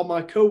up to all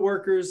my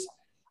coworkers.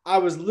 I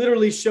was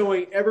literally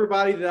showing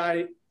everybody that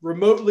I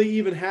remotely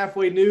even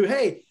halfway knew,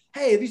 hey,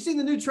 have you seen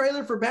the new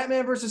trailer for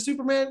Batman versus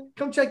Superman?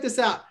 Come check this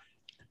out.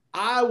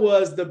 I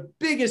was the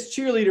biggest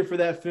cheerleader for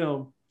that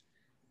film.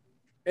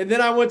 And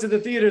then I went to the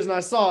theaters and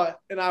I saw it,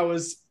 and I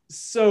was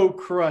so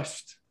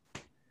crushed,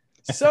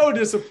 so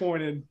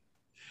disappointed.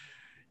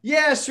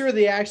 Yeah, sure,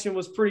 the action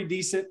was pretty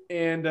decent.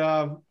 And,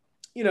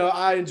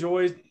 I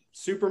enjoyed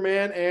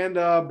Superman and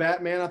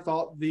Batman. I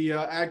thought the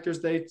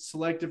actors they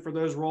selected for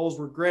those roles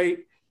were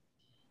great.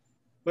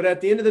 But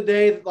at the end of the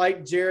day,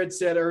 like Jared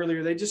said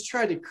earlier, they just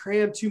tried to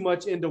cram too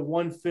much into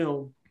one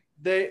film.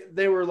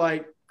 They were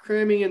like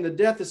cramming in the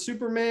death of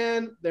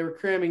Superman. They were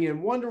cramming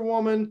in Wonder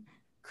Woman.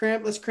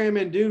 let's cram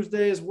in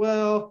Doomsday as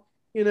well.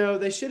 You know,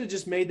 they should have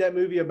just made that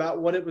movie about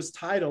what it was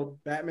titled,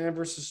 Batman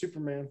versus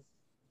Superman.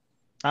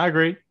 I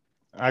agree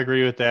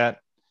with that.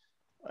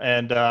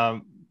 And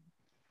I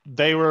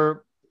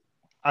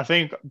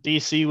think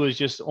DC was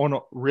just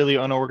really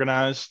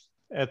unorganized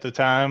at the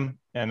time,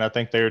 and I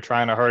think they were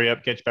trying to hurry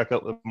up, catch back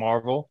up with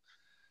Marvel.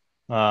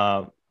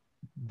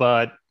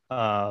 But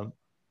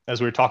as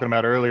we were talking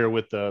about earlier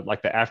with the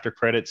after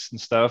credits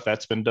and stuff,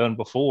 that's been done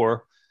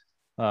before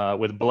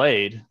with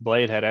Blade.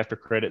 Blade had after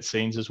credit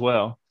scenes as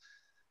well.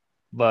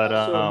 But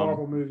also a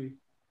Marvel movie.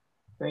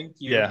 Thank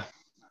you. Yeah.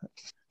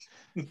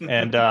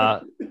 And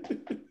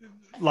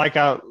like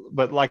I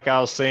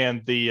was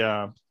saying,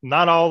 the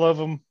not all of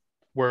them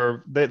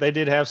were. They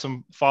did have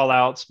some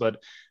fallouts,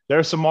 but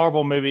there's some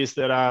Marvel movies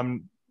that I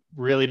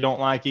really don't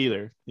like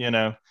either. You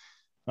know,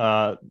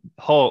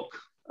 Hulk,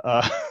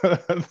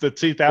 the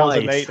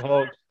 2008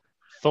 Hulk,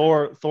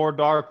 Thor: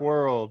 Dark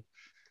World.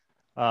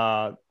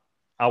 I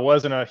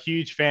wasn't a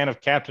huge fan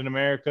of Captain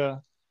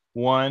America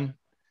 1,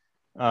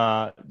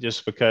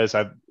 just because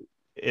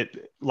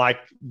like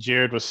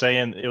Jared was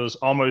saying, it was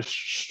almost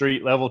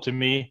street level to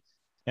me,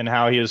 and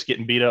how he was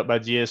getting beat up by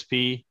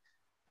GSP.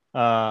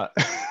 Are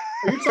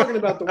you talking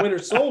about The Winter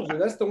Soldier?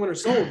 That's The Winter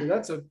Soldier.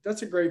 That's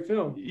a great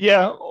film.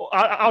 Yeah,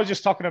 I was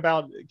just talking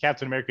about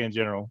Captain America in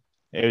general.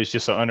 It was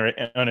just an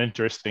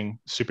uninteresting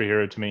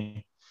superhero to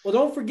me. Well,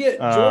 don't forget,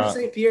 George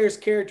St. Pierre's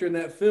character in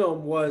that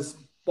film was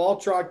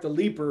Baltrock the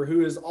Leaper,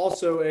 who is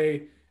also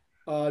a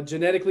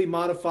genetically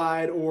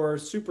modified or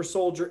super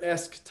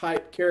soldier-esque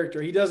type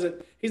character.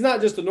 He's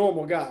not just a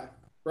normal guy,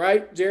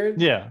 right,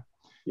 Jared? Yeah.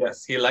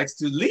 Yes, he likes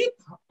to leap.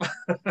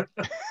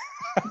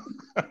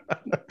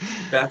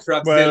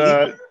 Baltrock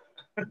the Leaper.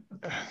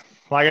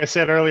 Like I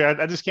said earlier,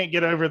 I just can't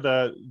get over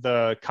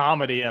the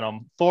comedy in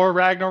them. Thor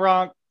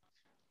Ragnarok,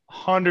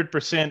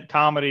 100%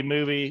 comedy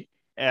movie.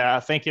 I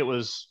think it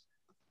was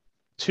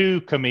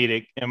too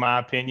comedic, in my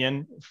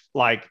opinion.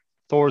 Like,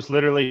 Thor's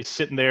literally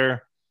sitting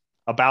there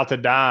about to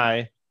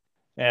die,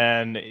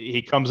 and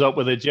he comes up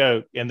with a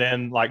joke, and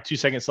then like 2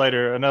 seconds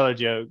later, another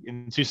joke,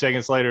 and 2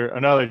 seconds later,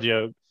 another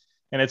joke.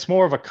 And it's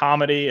more of a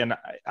comedy. And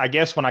I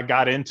guess when I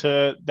got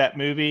into that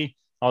movie,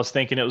 I was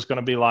thinking it was going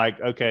to be like,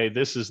 okay,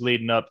 this is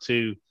leading up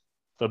to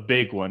the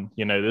big one.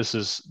 You know, this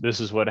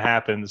is what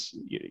happens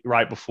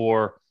right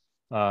before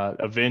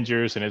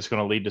Avengers, and it's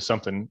going to lead to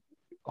something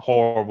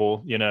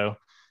horrible, you know.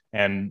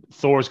 And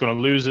Thor's going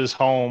to lose his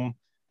home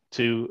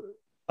to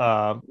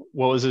what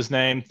was his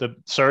name? The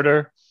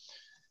Surtur.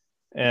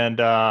 And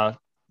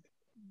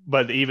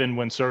but even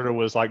when Surtur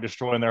was like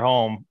destroying their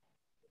home,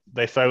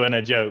 they throw in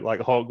a joke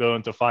like Hulk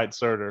going to fight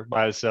Surtur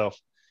by himself.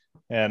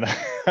 And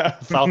I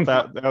thought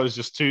that was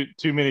just too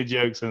many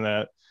jokes in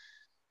that.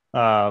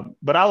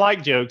 But I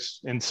like jokes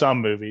in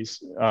some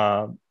movies,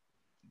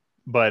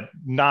 but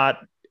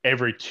not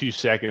every 2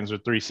 seconds or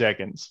 3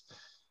 seconds.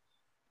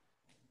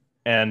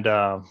 And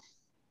I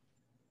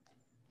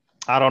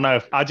don't know.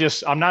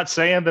 I'm not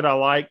saying that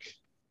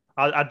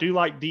I do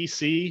like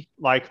DC.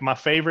 Like, my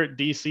favorite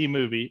DC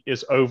movie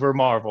is over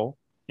Marvel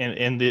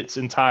in its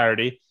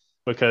entirety,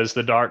 because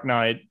The Dark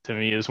Knight to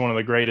me is one of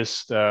the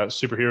greatest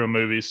superhero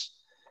movies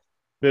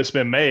that's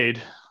been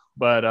made.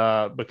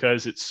 But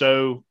because it's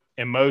so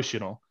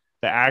emotional,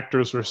 the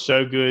actors were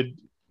so good.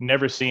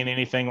 Never seen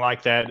anything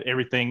like that.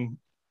 Everything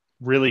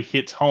really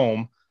hits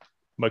home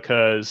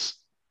because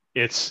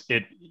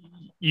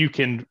you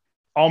can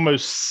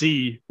almost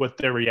see what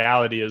their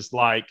reality is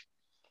like.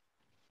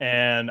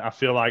 And I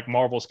feel like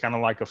Marvel's kind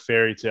of like a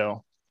fairy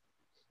tale.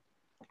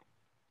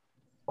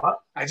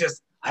 Well, I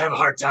have a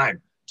hard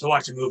time to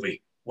watch a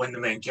movie when the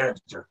main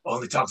character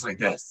only talks like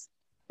this.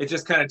 It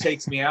just kind of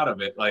takes me out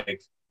of it.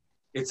 Like,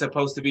 it's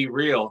supposed to be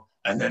real,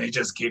 and then he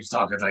just keeps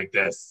talking like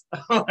this.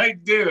 I'm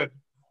like, dude,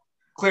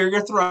 clear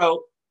your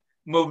throat,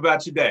 move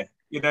about your day.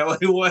 You know,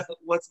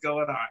 what's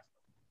going on?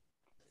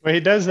 Well, he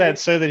does that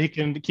so that he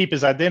can keep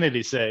his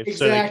identity safe,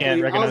 exactly. So they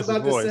can't recognize his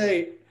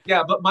voice.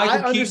 Yeah, but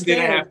Michael Keaton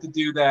didn't have to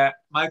do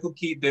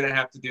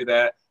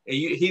that.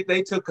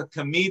 They took a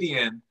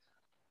comedian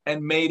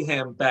and made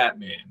him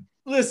Batman.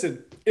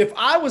 Listen, if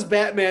I was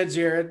Batman,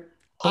 Jared,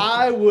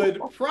 I would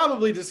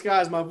probably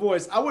disguise my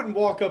voice. I wouldn't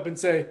walk up and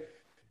say,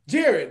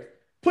 Jared,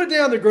 put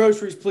down the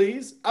groceries,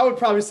 please. I would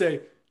probably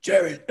say,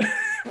 Jared,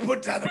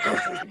 put down the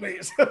groceries,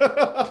 please.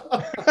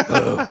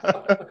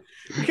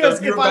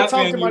 Because if I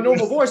talk to my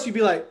normal voice, you'd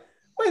be like,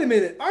 wait a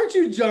minute, aren't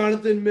you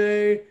Jonathan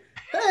May?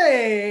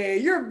 Hey,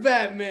 you're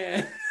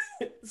Batman.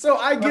 So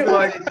I get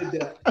why they did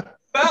that.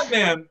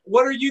 Batman,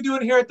 what are you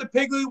doing here at the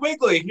Piggly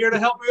Wiggly? Here to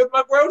help me with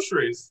my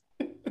groceries.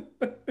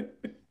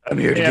 I'm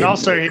here to and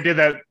also he did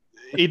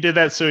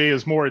that so he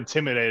was more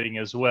intimidating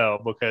as well,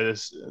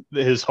 because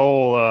his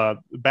whole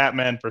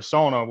Batman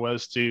persona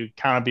was to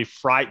kind of be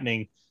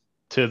frightening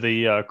to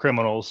the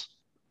criminals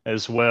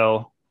as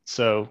well.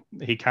 So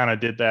he kind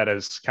of did that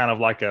as kind of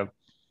like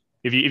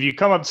if you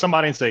come up to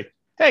somebody and say,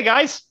 hey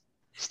guys,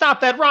 stop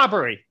that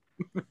robbery.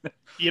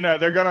 You know,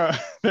 they're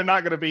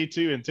not gonna be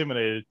too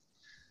intimidated.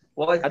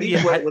 Well, I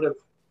think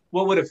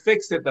what would have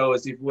fixed it though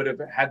is he would have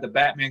had the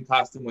Batman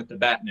costume with the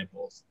bat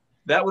nipples.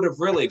 That would have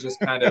really just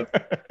kind of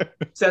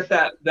set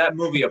that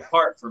movie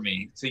apart for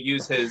me, to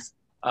use his,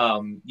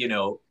 you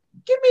know,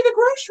 give me the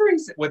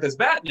groceries with his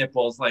bat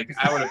nipples. Like,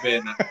 I would have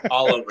been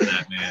all over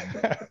that,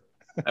 man.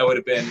 That would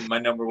have been my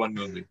number one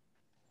movie.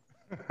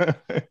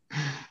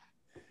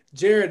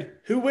 Jared,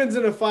 who wins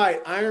in a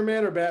fight, Iron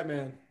Man or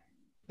Batman?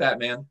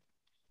 Batman.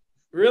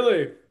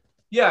 Really?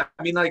 Yeah,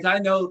 I mean, like, I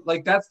know,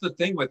 like, that's the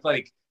thing with,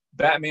 like,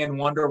 Batman,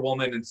 Wonder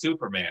Woman, and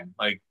Superman.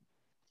 Like,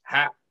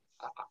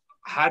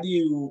 how do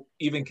you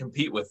even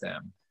compete with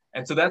them?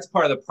 And so that's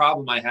part of the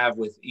problem I have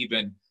with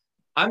even,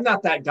 I'm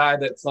not that guy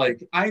that's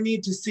like, I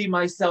need to see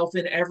myself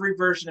in every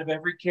version of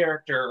every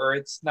character or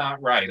it's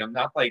not right. I'm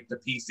not like the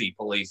PC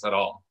police at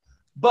all.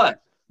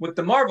 But with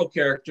the Marvel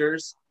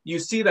characters, you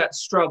see that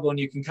struggle and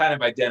you can kind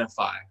of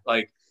identify.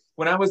 Like,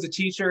 when I was a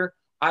teacher,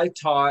 I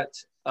taught,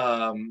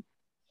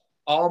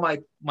 all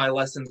my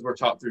lessons were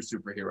taught through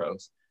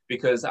superheroes,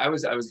 because I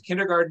was a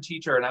kindergarten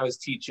teacher and I was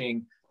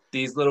teaching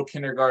these little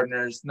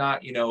kindergartners,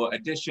 not, you know,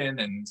 addition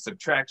and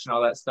subtraction,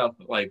 all that stuff,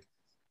 but like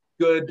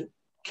good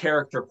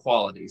character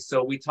qualities.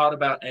 So we taught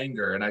about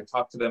anger, and I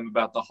talked to them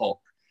about the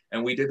Hulk,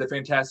 and we did the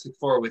Fantastic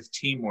Four with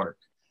teamwork,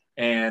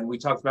 and we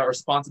talked about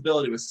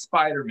responsibility with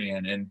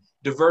Spider-Man, and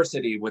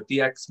diversity with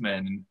the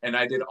X-Men, and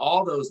I did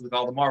all those with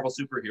all the Marvel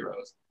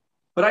superheroes.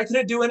 But I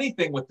couldn't do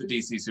anything with the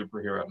DC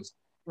superheroes.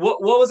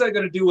 What was I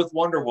going to do with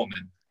Wonder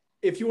Woman?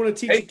 If you want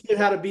to teach a kid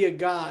how to be a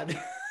god.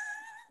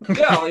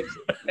 Yeah, like,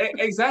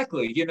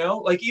 exactly. You know,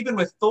 like, even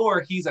with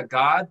Thor, he's a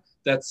god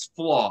that's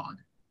flawed,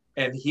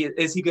 and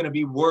is he going to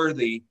be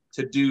worthy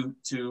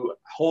to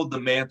hold the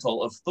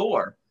mantle of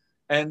Thor?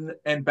 And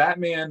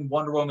Batman,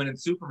 Wonder Woman, and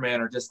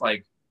Superman are just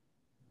like,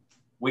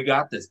 we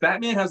got this.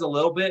 Batman has a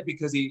little bit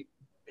because he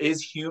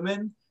is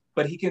human,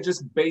 but he can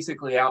just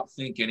basically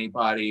outthink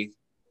anybody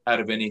out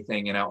of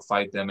anything and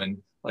outfight them. And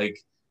like,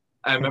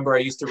 I remember I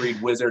used to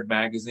read Wizard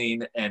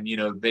magazine, and, you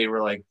know, they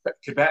were like,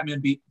 could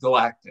Batman beat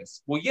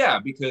Galactus? Well, yeah,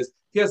 because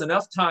he has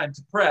enough time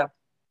to prep.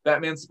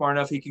 Batman's smart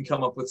enough, he can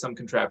come up with some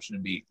contraption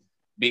and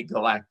beat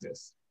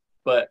Galactus.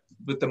 But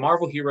with the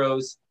Marvel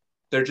heroes,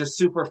 they're just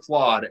super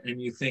flawed,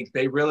 and you think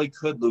they really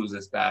could lose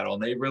this battle,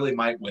 and they really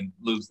might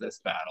lose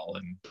this battle,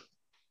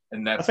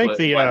 and that's why it's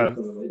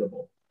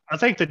relatable. I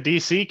think the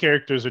DC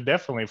characters are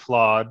definitely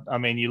flawed. I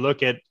mean, you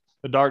look at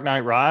The Dark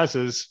Knight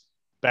Rises,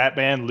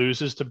 Batman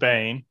loses to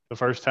Bane the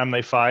first time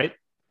they fight.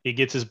 He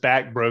gets his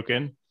back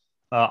broken.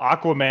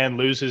 Aquaman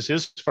loses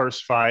his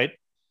first fight.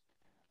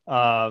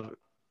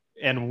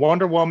 And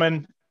Wonder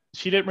Woman,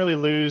 she didn't really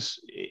lose.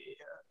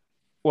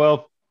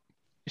 Well,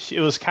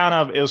 it was kind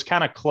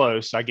of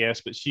close, I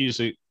guess, but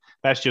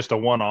that's just a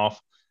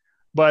one-off.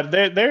 But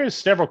there is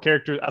several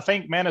characters. I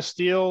think Man of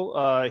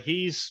Steel,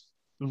 he's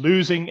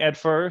losing at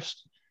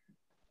first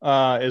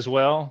as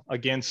well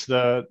against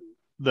the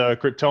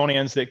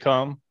Kryptonians that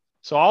come.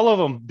 So all of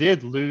them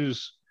did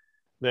lose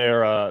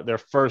their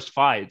first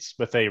fights,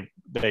 but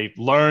they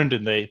learned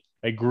and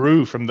they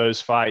grew from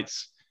those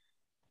fights.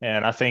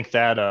 And I think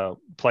that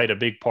played a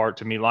big part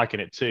to me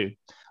liking it too.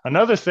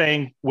 Another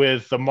thing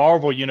with the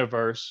Marvel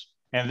universe,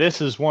 and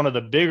this is one of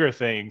the bigger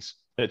things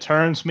that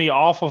turns me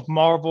off of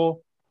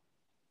Marvel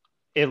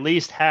at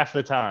least half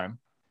the time.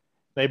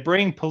 They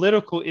bring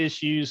political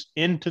issues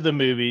into the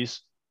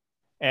movies,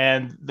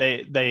 and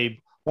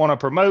they want to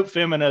promote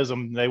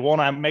feminism. They want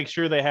to make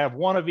sure they have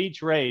one of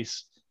each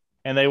race,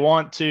 and they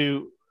want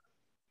to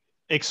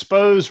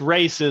expose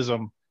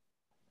racism.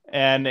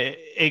 And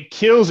it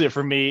kills it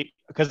for me,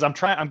 because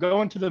I'm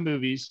going to the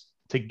movies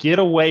to get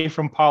away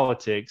from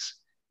politics,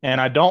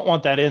 and I don't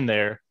want that in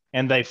there.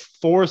 And they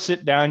force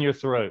it down your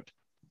throat.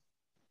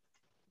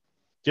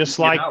 Just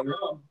like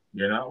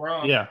You're not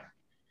wrong. Yeah.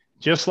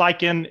 Just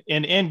like in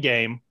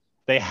Endgame,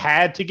 they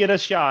had to get a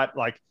shot.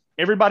 Like,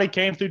 everybody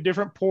came through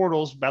different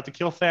portals about to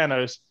kill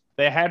Thanos.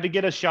 They had to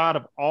get a shot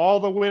of all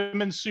the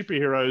women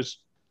superheroes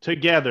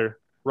together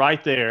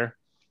right there.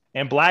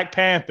 And Black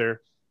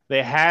Panther,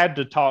 they had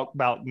to talk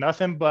about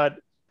nothing but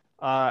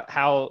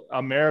how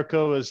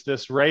America was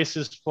this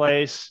racist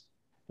place,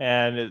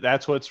 and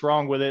that's what's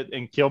wrong with it,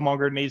 and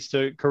Killmonger needs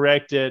to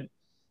correct it.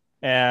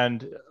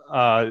 And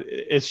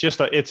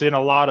it's in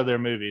a lot of their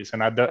movies,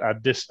 and I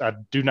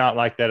do not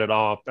like that at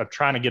all. I'm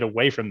trying to get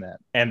away from that,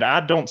 and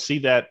I don't see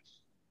that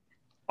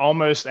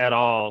almost at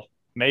all.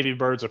 Maybe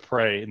Birds of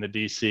Prey in the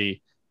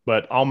DC,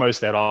 but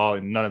almost at all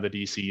in none of the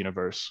DC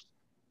universe.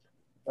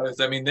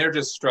 I mean, they're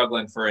just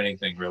struggling for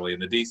anything, really. In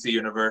the DC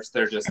universe,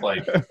 they're just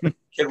like,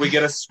 can we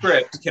get a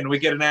script? Can we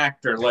get an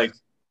actor? Like,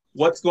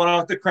 what's going on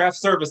with the craft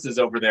services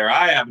over there?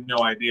 I have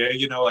no idea.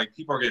 You know, like,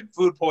 people are getting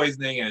food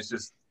poisoning, and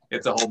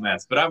it's a whole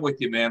mess. But I'm with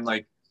you, man.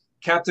 Like,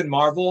 Captain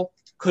Marvel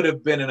could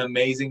have been an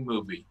amazing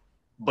movie,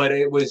 but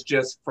it was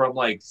just from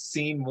like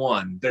scene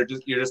one. You're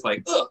just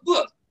like,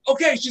 look,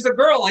 okay, she's a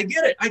girl. I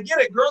get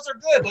it. Girls are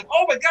good. Like,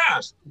 oh my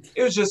gosh.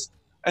 It was just,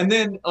 and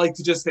then like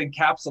to just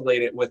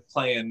encapsulate it with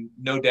playing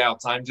No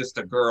Doubts, I'm Just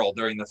a Girl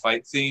during the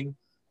fight scene.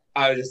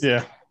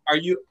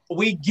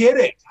 We get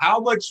it. How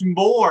much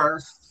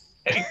more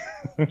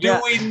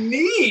do we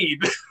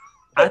need?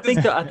 I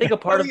think a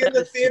part of that in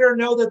the theater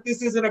know that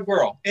this isn't a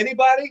girl.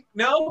 Anybody?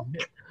 No.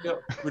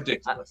 Yep,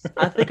 ridiculous.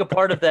 I think a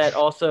part of that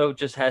also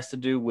just has to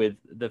do with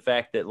the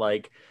fact that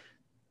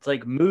it's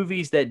like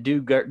movies that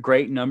do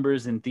great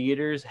numbers in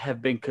theaters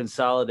have been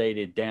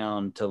consolidated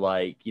down to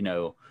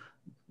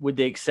with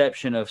the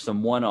exception of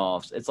some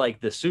one-offs. It's like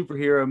the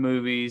superhero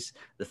movies,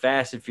 the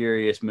Fast and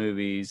Furious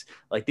movies,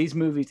 like these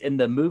movies, and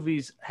the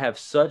movies have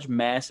such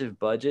massive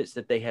budgets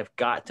that they have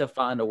got to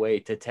find a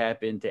way to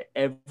tap into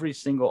every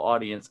single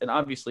audience. And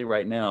obviously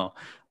right now,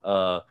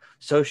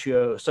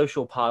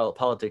 social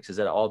politics is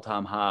at an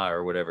all-time high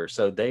or whatever.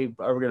 So they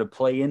are going to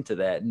play into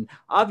that. And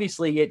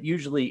obviously it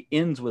usually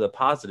ends with a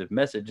positive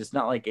message. It's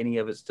not like any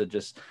of it's to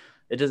just,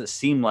 it doesn't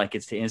seem like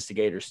it's to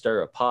instigate or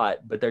stir a pot,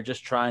 but they're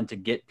just trying to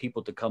get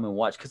people to come and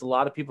watch. Because a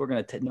lot of people are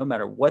going to, no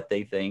matter what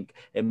they think,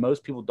 and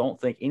most people don't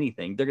think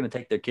anything, they're going to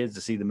take their kids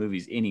to see the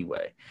movies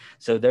anyway.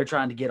 So they're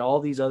trying to get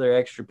all these other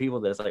extra people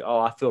that's like,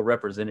 oh, I feel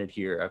represented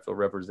here. I feel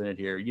represented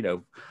here.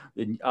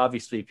 And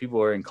obviously people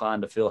are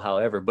inclined to feel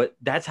however, but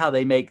that's how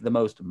they make the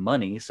most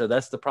money. So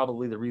that's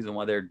probably the reason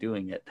why they're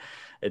doing it.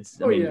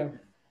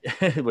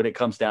 When it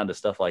comes down to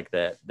stuff like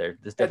that, there's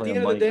definitely at the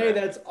end of the day,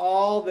 that's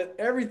all that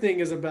everything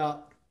is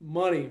about.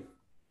 Money.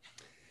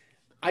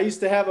 I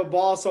used to have a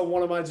boss on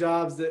one of my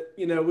jobs that,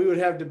 we would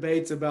have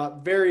debates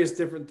about various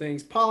different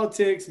things,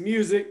 politics,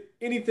 music,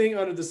 anything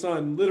under the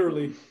sun,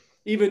 literally,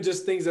 even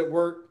just things at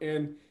work.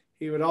 And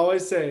he would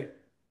always say,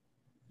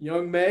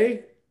 young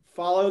May,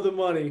 follow the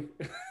money.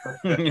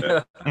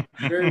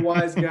 Very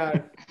wise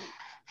guy.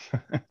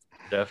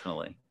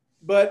 Definitely.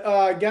 But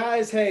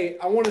guys, hey,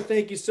 I want to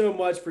thank you so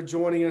much for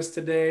joining us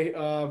today.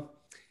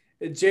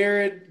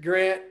 Jared,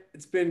 Grant,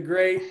 it's been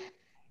great.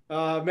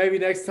 Maybe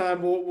next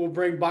time we'll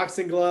bring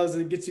boxing gloves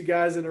and get you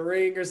guys in a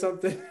ring or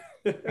something.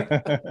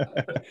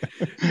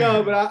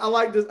 No, but I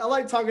like this. I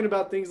like talking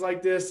about things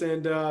like this,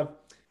 and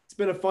it's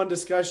been a fun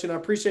discussion. I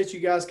appreciate you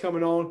guys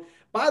coming on.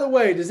 By the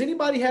way, does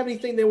anybody have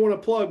anything they want to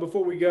plug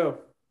before we go?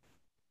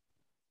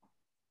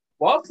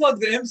 Well, I'll plug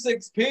the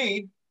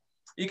M6P.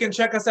 You can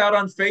check us out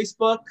on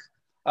Facebook,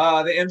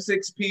 the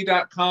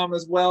M6P.com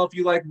as well. If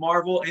you like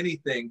Marvel,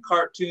 anything,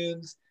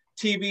 cartoons,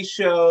 TV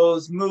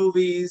shows,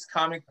 movies,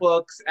 comic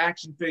books,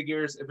 action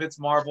figures. If it's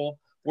Marvel,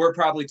 we're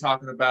probably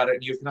talking about it.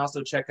 And you can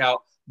also check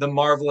out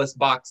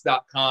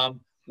themarvelousbox.com.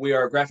 We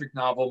are a graphic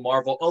novel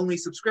Marvel only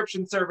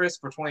subscription service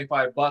for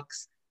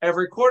 $25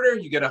 every quarter.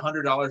 You get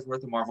 $100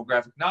 worth of Marvel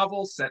graphic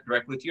novels sent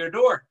directly to your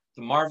door.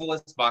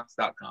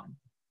 Themarvelousbox.com.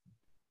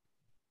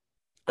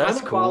 That's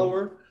I'm a cool.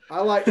 follower.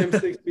 I like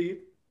M6P.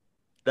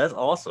 That's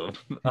awesome.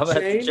 I'm going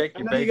to have to check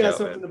your I know page you got out,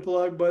 something man. to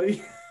plug,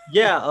 buddy.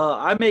 Yeah,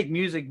 I make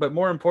music, but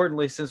more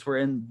importantly, since we're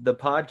in the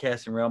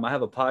podcasting realm, I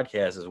have a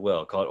podcast as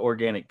well called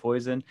Organic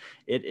Poison.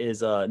 It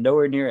is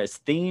nowhere near as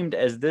themed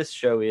as this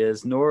show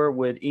is, nor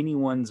would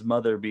anyone's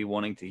mother be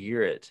wanting to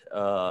hear it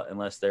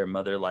unless their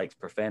mother likes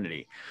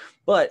profanity.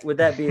 But with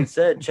that being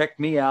said, check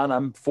me out.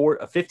 I'm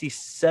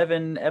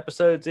 57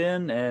 episodes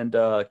in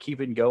and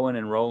keeping going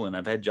and rolling.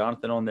 I've had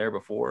Jonathan on there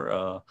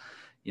before.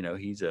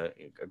 He's a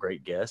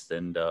great guest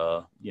and,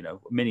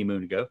 many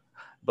moon ago.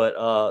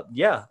 But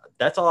yeah,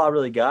 that's all I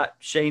really got.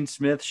 Shane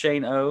Smith,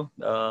 Shane O.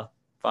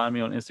 Find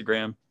me on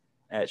Instagram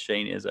at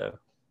Shane Izzo.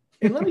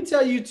 And let me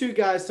tell you two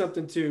guys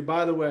something too,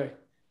 by the way.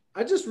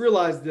 I just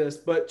realized this,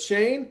 but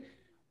Shane,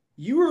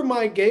 you were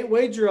my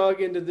gateway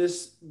drug into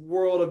this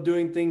world of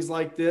doing things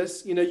like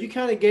this. You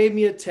kind of gave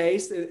me a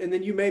taste and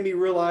then you made me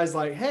realize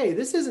like, hey,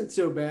 this isn't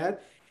so bad.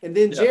 And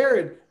then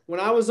Jared, when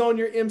I was on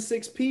your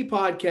M6P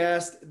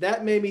podcast,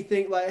 that made me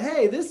think like,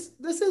 hey, this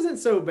isn't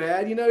so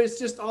bad. It's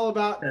just all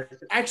about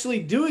actually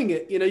doing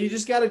it. You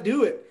just got to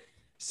do it.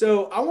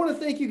 So I want to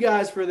thank you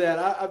guys for that.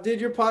 I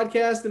did your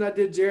podcast and I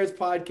did Jared's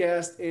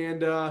podcast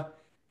and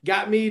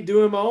got me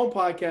doing my own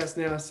podcast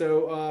now.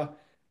 So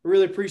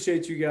really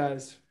appreciate you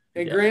guys.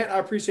 And Grant, I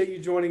appreciate you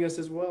joining us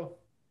as well.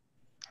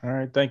 All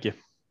right. Thank you.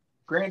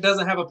 Grant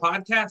doesn't have a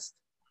podcast?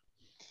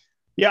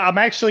 Yeah, I'm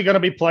actually going to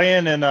be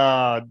playing in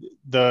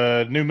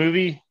the new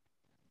movie,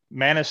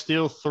 Man of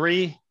Steel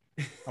 3.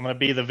 I'm going to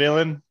be the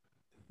villain.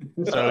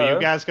 So you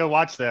guys go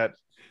watch that.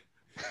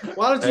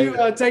 Why don't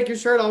you take your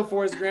shirt off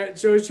for us, Grant, and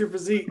show us your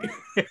physique?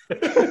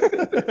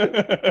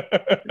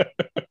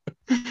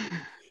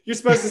 You're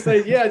supposed to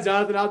say, yeah,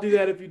 Jonathan, I'll do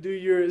that if you do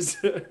yours.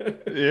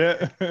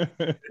 Yeah.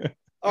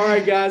 All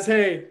right, guys.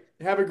 Hey,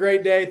 have a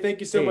great day. Thank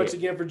you so much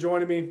again for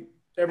joining me.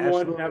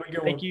 Everyone, have a good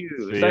one. Thank you.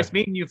 It's nice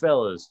meeting you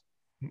fellas.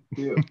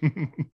 Yeah.